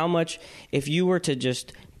market? Like how much, if you were to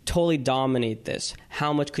just totally dominate this,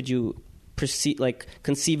 how much could you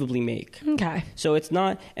conceivably make? Okay. So it's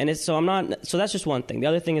not, so that's just one thing. The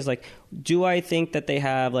other thing is like, do I think that they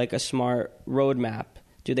have like a smart roadmap?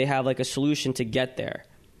 Do they have like a solution to get there?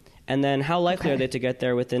 And then how likely are they to get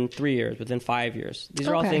there within 3 years, within 5 years? These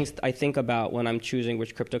are all things I think about when I'm choosing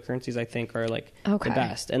which cryptocurrencies I think are like the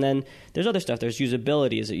best. And then there's other stuff. There's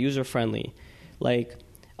usability. Is it user friendly? Like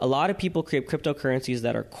a lot of people create cryptocurrencies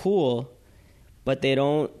that are cool, but they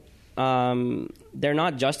don't. They're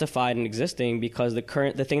not justified in existing because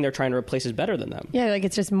the thing they're trying to replace is better than them. Yeah, like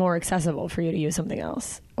it's just more accessible for you to use something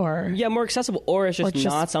else, or more accessible, or it's just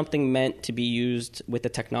not something meant to be used with the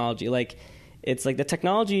technology. Like it's like the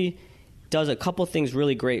technology does a couple things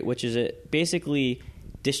really great, which is it basically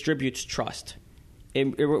distributes trust.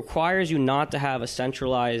 It requires you not to have a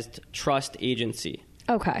centralized trust agency.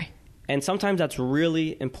 Okay. And sometimes that's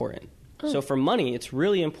really important. So for money, it's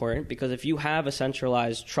really important because if you have a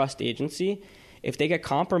centralized trust agency, if they get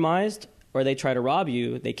compromised or they try to rob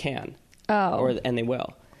you, they can. And they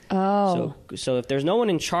will. So if there's no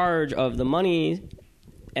one in charge of the money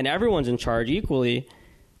and everyone's in charge equally,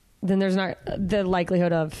 then there's not the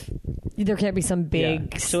likelihood of there can't be some big.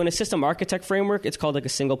 Yeah. So in a system architect framework, it's called like a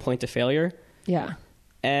single point of failure. Yeah.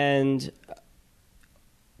 And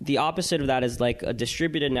the opposite of that is like a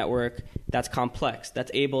distributed network that's complex,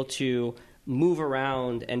 that's able to move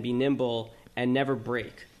around and be nimble and never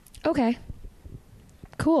break. Okay.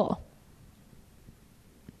 Cool.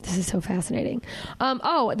 This is so fascinating.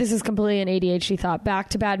 This is completely an ADHD thought. Back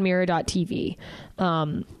to badmirror.tv.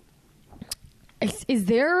 Is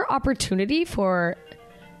there opportunity for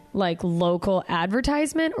like local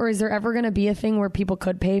advertisement, or is there ever going to be a thing where people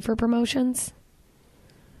could pay for promotions?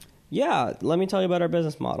 Yeah, let me tell you about our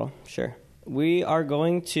business model. Sure. We are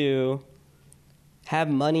going to have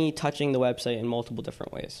money touching the website in multiple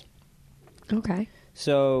different ways. Okay.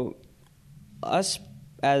 So us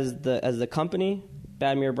as the company,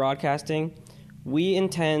 Bad Mirror Broadcasting, we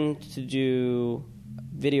intend to do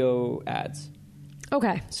video ads.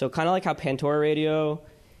 Okay. So kind of like how Pantora Radio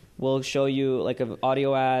will show you like an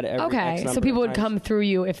audio ad every X number so people of would times. come through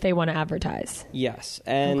you if they want to advertise. Yes,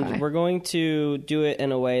 and we're going to do it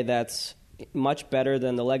in a way that's much better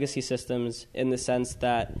than the legacy systems in the sense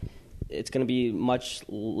that it's going to be much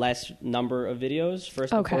less number of videos,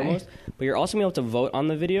 first and foremost. But you're also going to be able to vote on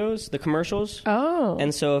the videos, the commercials. Oh.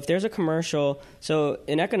 And so if there's a commercial, so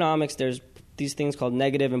in economics, there's these things called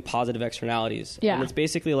negative and positive externalities. Yeah. And it's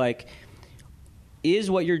basically like,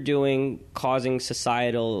 is what you're doing causing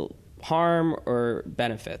societal harm or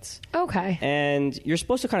benefits? Okay. And you're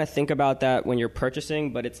supposed to kind of think about that when you're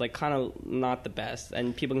purchasing, but it's like kind of not the best,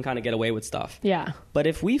 and people can kind of get away with stuff. Yeah. But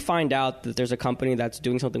if we find out that there's a company that's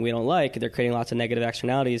doing something we don't like, they're creating lots of negative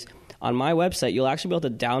externalities, on my website, you'll actually be able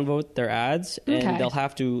to downvote their ads, and they'll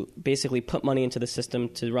have to basically put money into the system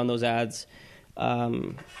to run those ads.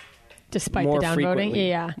 Despite the downvoting?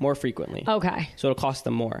 Yeah. More frequently. Okay. So it'll cost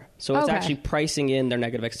them more. So it's actually pricing in their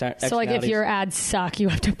negative externalities. So like if your ads suck, you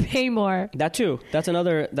have to pay more. That too. That's a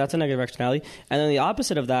negative externality. And then the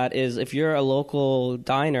opposite of that is if you're a local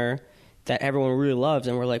diner that everyone really loves,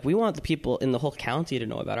 and we're like, we want the people in the whole county to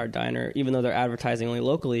know about our diner, even though they're advertising only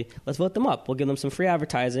locally, let's vote them up. We'll give them some free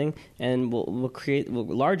advertising, and we'll create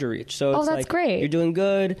larger reach. So it's that's like, great. You're doing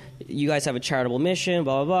good. You guys have a charitable mission,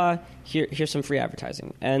 blah, blah, blah. Here's some free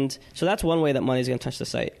advertising. And so that's one way that money is going to touch the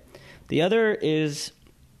site. The other is,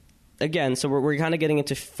 again, so we're kind of getting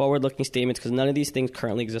into forward-looking statements because none of these things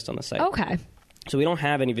currently exist on the site. Okay. So we don't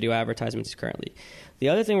have any video advertisements currently. The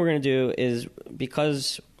other thing we're going to do is,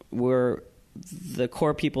 because the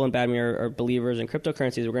core people in Bad Mirror are believers in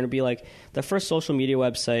cryptocurrencies, we're going to be like the first social media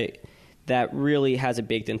website that really has it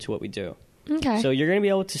baked into what we do. Okay. So you're going to be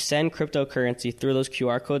able to send cryptocurrency through those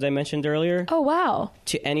QR codes I mentioned earlier. Oh, wow.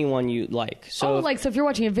 To anyone you like. So so if you're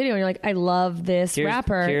watching a video and you're like, I love this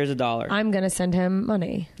rapper. Here's $1. I'm going to send him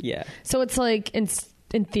money. Yeah. So it's like, in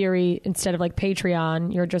theory, instead of like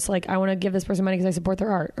Patreon, you're just like, I want to give this person money because I support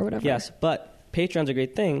their art or whatever. Yes, but Patreon's a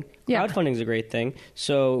great thing. Yeah. Crowdfunding's a great thing.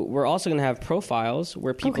 So we're also going to have profiles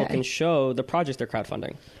where people can show the projects they're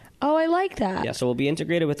crowdfunding. Oh, I like that. Yeah, so we'll be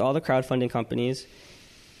integrated with all the crowdfunding companies.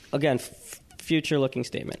 Again, future-looking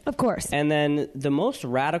statement. Of course. And then the most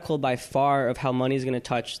radical by far of how money is going to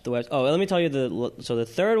touch the web. Oh, let me tell you the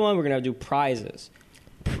third one, we're going to do prizes.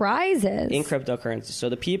 Prizes? In cryptocurrency. So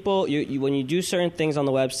the people, you when you do certain things on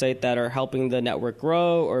the website that are helping the network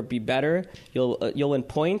grow or be better, you'll win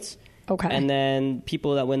points. Okay. And then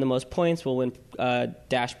people that win the most points will win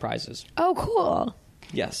Dash prizes. Oh, cool.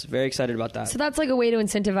 Yes, very excited about that. So that's like a way to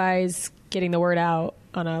incentivize getting the word out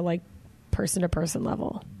on a like person-to-person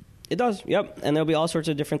level. It does, yep. And there'll be all sorts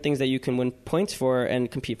of different things that you can win points for and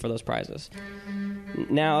compete for those prizes.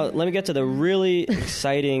 Now, let me get to the really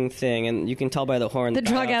exciting thing, and you can tell by the horn. The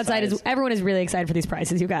drug outside is, everyone is really excited for these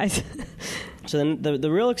prizes, you guys. So then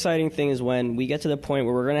the real exciting thing is when we get to the point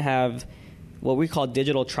where we're going to have what we call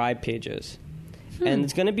digital tribe pages. And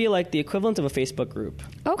it's going to be like the equivalent of a Facebook group.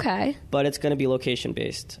 Okay. But it's going to be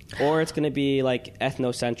location-based. Or it's going to be like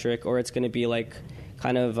ethnocentric, or it's going to be like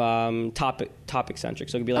kind of topic centric.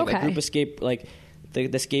 So it could be like a group escape, like the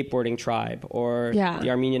skateboarding tribe, or the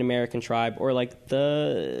Armenian American tribe, or like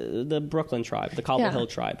the Brooklyn tribe, the Cobble Hill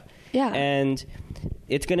tribe. Yeah. And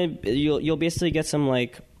it's you'll basically get some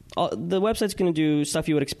like. The website's going to do stuff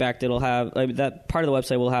you would expect. It'll have that part of the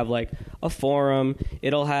website will have like a forum.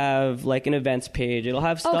 It'll have like an events page. It'll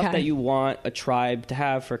have stuff that you want a tribe to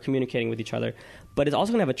have for communicating with each other. But it's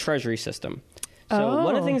also going to have a treasury system. So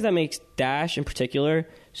one of the things that makes Dash in particular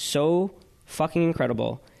so fucking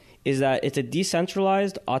incredible is that it's a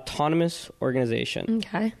decentralized, autonomous organization.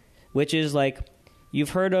 Okay. Which is like, you've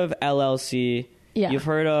heard of LLC. Yeah. You've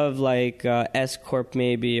heard of like S Corp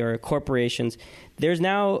maybe, or corporations. There's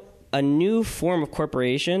now a new form of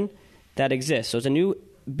corporation that exists. So it's a new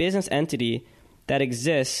business entity that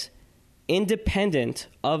exists independent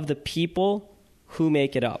of the people who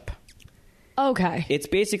make it up. Okay. It's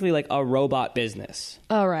basically like a robot business.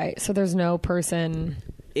 All right. So there's no person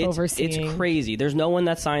overseeing. It's crazy. There's no one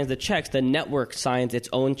that signs the checks. The network signs its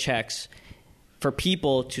own checks for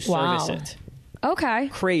people to service it. Okay.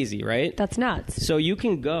 Crazy, right? That's nuts. So you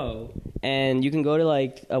can go to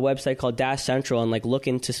like a website called Dash Central and like look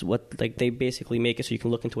into what like they basically make it so you can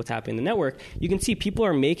look into what's happening in the network. You can see people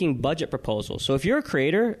are making budget proposals. So if you're a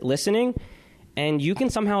creator listening and you can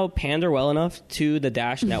somehow pander well enough to the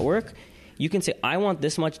Dash network, you can say, I want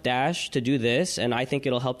this much Dash to do this, and I think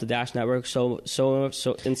it'll help the Dash network so in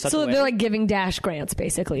such a way. So they're like giving Dash grants,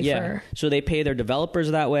 basically. Yeah. So they pay their developers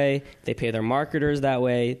that way. They pay their marketers that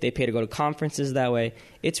way. They pay to go to conferences that way.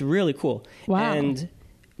 It's really cool. Wow. And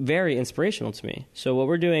very inspirational to me. So what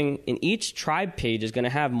we're doing in each tribe page is going to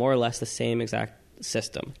have more or less the same exact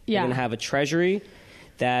system. Yeah. You're going to have a treasury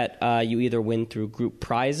that you either win through group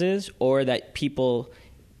prizes or that people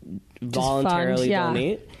voluntarily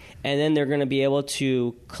donate. And then they're going to be able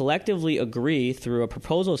to collectively agree through a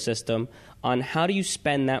proposal system on how do you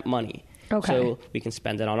spend that money. Okay. So we can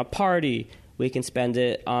spend it on a party. We can spend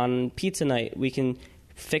it on pizza night. We can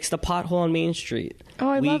fix the pothole on Main Street. Oh,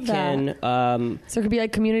 I love that. So it could be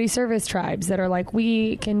like community service tribes that are like,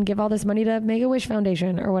 we can give all this money to Make-A-Wish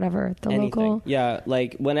Foundation or whatever. The local. Yeah,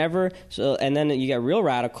 like whenever. So, and then you get real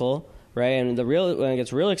radical. Right, and when it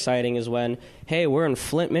gets real exciting is when, hey, we're in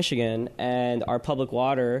Flint, Michigan, and our public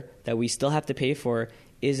water that we still have to pay for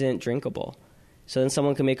isn't drinkable. So then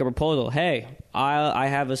someone can make a proposal. Hey, I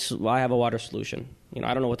have a water solution. You know,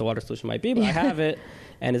 I don't know what the water solution might be, but I have it,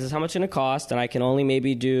 and this is how much it's going to cost, and I can only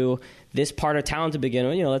maybe do this part of town to begin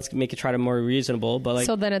with. You know, let's make it try to more reasonable. But like,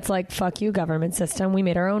 so then it's like, fuck you, government system. We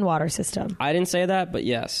made our own water system. I didn't say that, but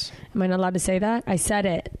yes. Am I not allowed to say that? I said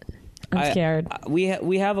it. I'm scared. We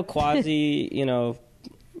have a quasi,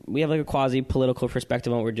 we have like a quasi political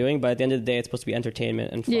perspective on what we're doing, but at the end of the day, it's supposed to be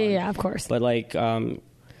entertainment and fun. Yeah, of course. But like, I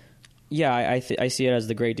see it as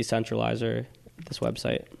the great decentralizer. This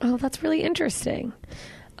website. Oh, that's really interesting.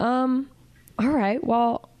 All right.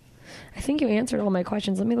 Well, I think you answered all my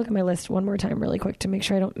questions. Let me look at my list one more time, really quick, to make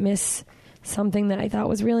sure I don't miss something that I thought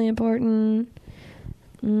was really important.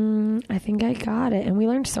 I think I got it, and we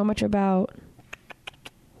learned so much about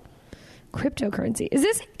cryptocurrency. Is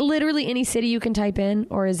this literally any city you can type in,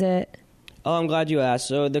 or is it? Oh, I'm glad you asked.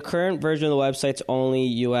 So the current version of the website's only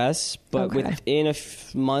U.S., but within a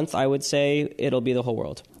month, I would say it'll be the whole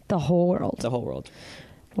world. The whole world. The whole world.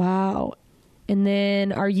 Wow. And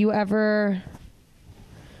then, are you guys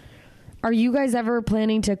ever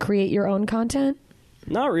planning to create your own content?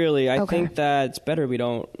 Not really. I think that it's better we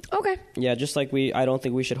don't. Okay. Yeah, just like I don't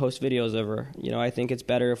think we should host videos ever. You know, I think it's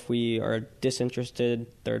better if we are a disinterested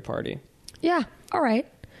third party. Yeah. All right.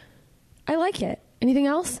 I like it. Anything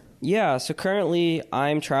else? Yeah. So currently,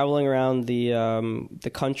 I'm traveling around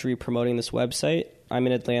the country promoting this website. I'm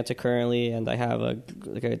in Atlanta currently, and I have a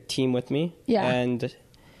team with me. Yeah. And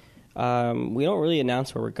we don't really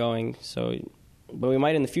announce where we're going, but we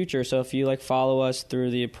might in the future. So if you follow us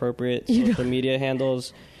through the appropriate social media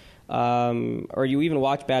handles, or you even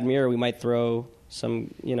watch Bad Mirror, we might throw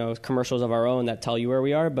some commercials of our own that tell you where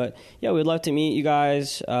we are. But yeah, we'd love to meet you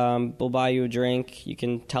guys. We'll buy you a drink. You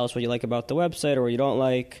can tell us what you like about the website or what you don't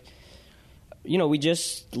like. We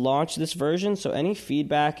just launched this version, so any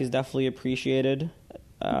feedback is definitely appreciated.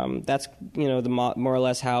 That's the more or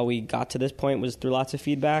less how we got to this point, was through lots of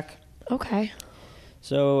feedback. Okay.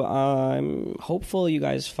 So I'm hopeful you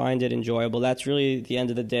guys find it enjoyable. That's really, at the end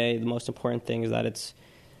of the day, the most important thing is that it's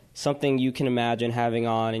something you can imagine having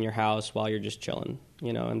on in your house while you're just chilling,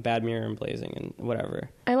 and Bad Mirror and blazing and whatever.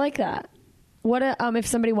 I like that. What if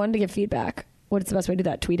somebody wanted to give feedback? What's the best way to do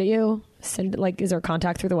that? Tweet at you? Send is there a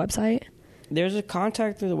contact through the website? There's a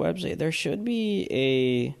contact through the website. There should be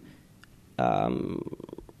a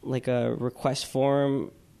request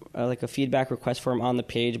form like a feedback request form on the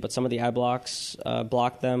page, but some of the ad blocks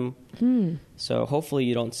block them. So hopefully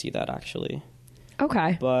you don't see that actually.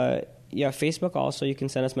 Okay. But yeah, Facebook also, you can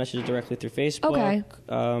send us messages directly through Facebook. Okay.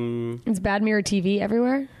 It's Bad Mirror TV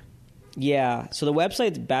everywhere? Yeah. So the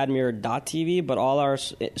website's badmirror.tv, but all our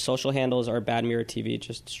social handles are Bad Mirror TV,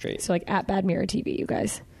 just straight. So like at Bad Mirror TV, you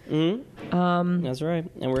guys. That's right.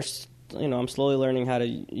 And we're, I'm slowly learning how to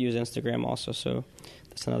use Instagram also, so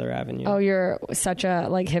that's another avenue. Oh, you're such a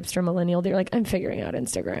like hipster millennial. You're like, I'm figuring out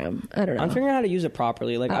Instagram. I don't know. I'm figuring out how to use it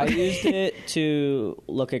properly. Like I used it to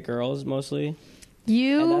look at girls mostly.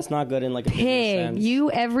 And that's not good in like a business sense.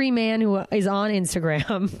 You every man who is on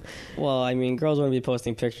Instagram. Well, I mean, girls want to be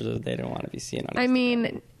posting pictures that they don't want to be seen on Instagram. I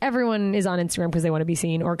mean, everyone is on Instagram because they want to be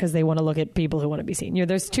seen or because they want to look at people who want to be seen.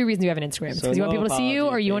 There's two reasons you have an Instagram. It's because you want people to see you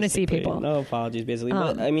or you want to see people. No apologies, basically.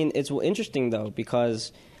 But I mean, it's interesting though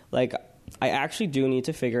because like I actually do need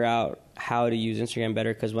to figure out how to use Instagram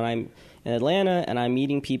better because when I'm in Atlanta and I'm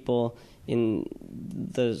meeting people in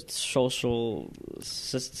the social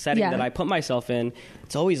setting that I put myself in,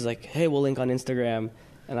 it's always like, hey, we'll link on Instagram.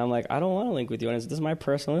 And I'm like, I don't want to link with you. And this is my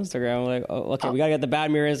personal Instagram. I'm like, oh, okay, we got to get the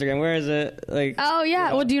Bad Mirror Instagram. Where is it? Like, oh,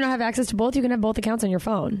 yeah. Well, do you not have access to both? You can have both accounts on your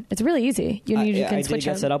phone. It's really easy. You can switch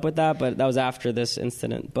I did get set up with that, but that was after this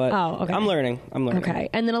incident. But okay. I'm learning. Okay.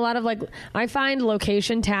 And then a lot of I find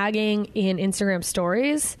location tagging in Instagram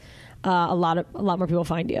stories. A lot more people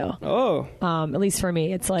find you. Oh. At least for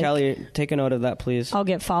me. It's like, Kelly, take a note of that, please. I'll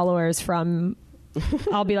get followers from,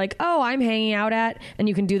 I'll be like, oh, I'm hanging out at, and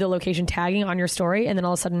you can do the location tagging on your story. And then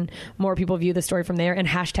all of a sudden more people view the story from there and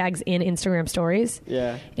hashtags in Instagram stories.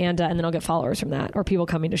 Yeah. And then I'll get followers from that or people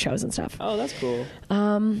coming to shows and stuff. Oh, that's cool.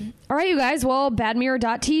 All right, you guys. Well,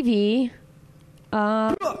 badmirror.tv.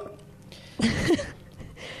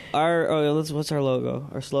 What's our logo?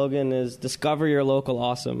 Our slogan is Discover Your Local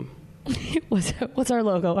Awesome. What's our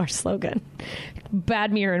logo? Our slogan?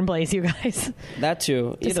 Bad Mirror and Blaze, you guys. That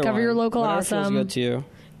too. Discover your local awesome. Feels good to you.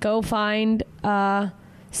 Go find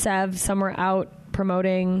Sev somewhere out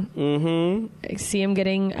promoting. Mm-hmm. See him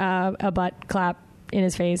getting a butt clap in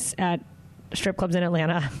his face at strip clubs in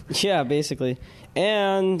Atlanta. Yeah, basically.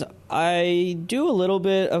 And I do a little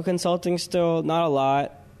bit of consulting still, not a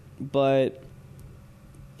lot, but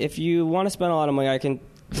if you want to spend a lot of money, I can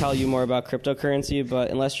tell you more about cryptocurrency, but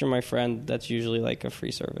unless you're my friend, that's usually like a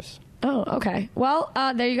free service. Oh, okay. Well,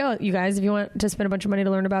 there you go, you guys. If you want to spend a bunch of money to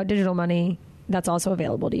learn about digital money, that's also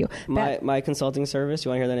available to you. My consulting service,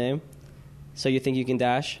 you want to hear the name? So You Think You Can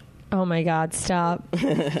Dash? Oh my God, stop.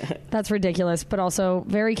 That's ridiculous, but also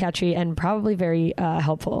very catchy and probably very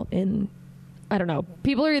helpful in, I don't know.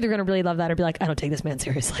 People are either going to really love that or be like, I don't take this man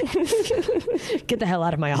seriously. Get the hell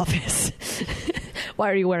out of my office. Why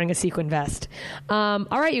are you wearing a sequin vest? All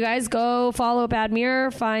right, you guys, go follow Bad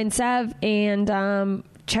Mirror, find Sev, and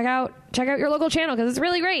check out your local channel because it's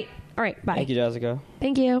really great. All right, bye. Thank you, Jessica.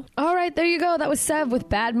 Thank you. All right, there you go. That was Sev with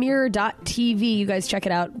badmirror.tv. You guys check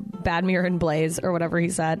it out. Bad Mirror and Blaze or whatever he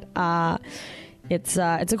said. It's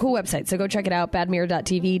a cool website, so go check it out.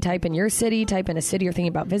 Badmirror.tv. Type in your city. Type in a city you're thinking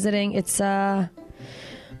about visiting. It's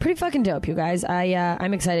pretty fucking dope, you guys.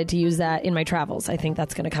 I'm excited to use that in my travels. I think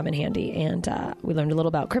that's going to come in handy. And we learned a little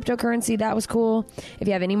about cryptocurrency. That was cool. If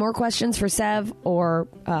you have any more questions for Sev or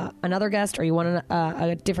another guest, or you want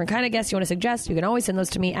a different kind of guest you want to suggest, you can always send those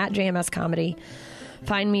to me at JMS Comedy.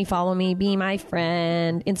 Find me, follow me, be my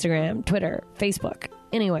friend. Instagram, Twitter, Facebook,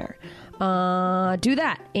 anywhere. Do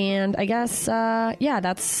that. And I guess,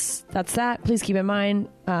 that's that. Please keep in mind,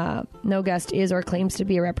 no guest is or claims to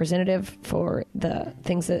be a representative for the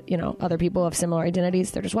things that, other people of similar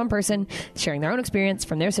identities. They're just one person sharing their own experience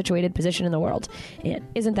from their situated position in the world. And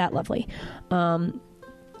isn't that lovely?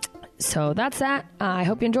 So that's that. I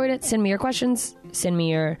hope you enjoyed it. Send me your questions. Send me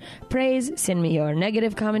your praise. Send me your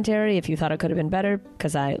negative commentary if you thought it could have been better,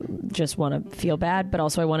 because I just want to feel bad, but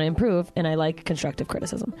also I want to improve, and I like constructive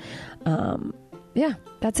criticism. Yeah,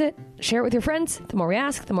 that's it. Share it with your friends. The more we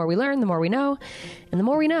ask, the more we learn, the more we know. And the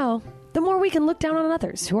more we know, the more we can look down on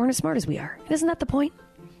others who aren't as smart as we are. And isn't that the point?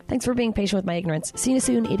 Thanks for being patient with my ignorance. See you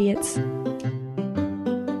soon, idiots.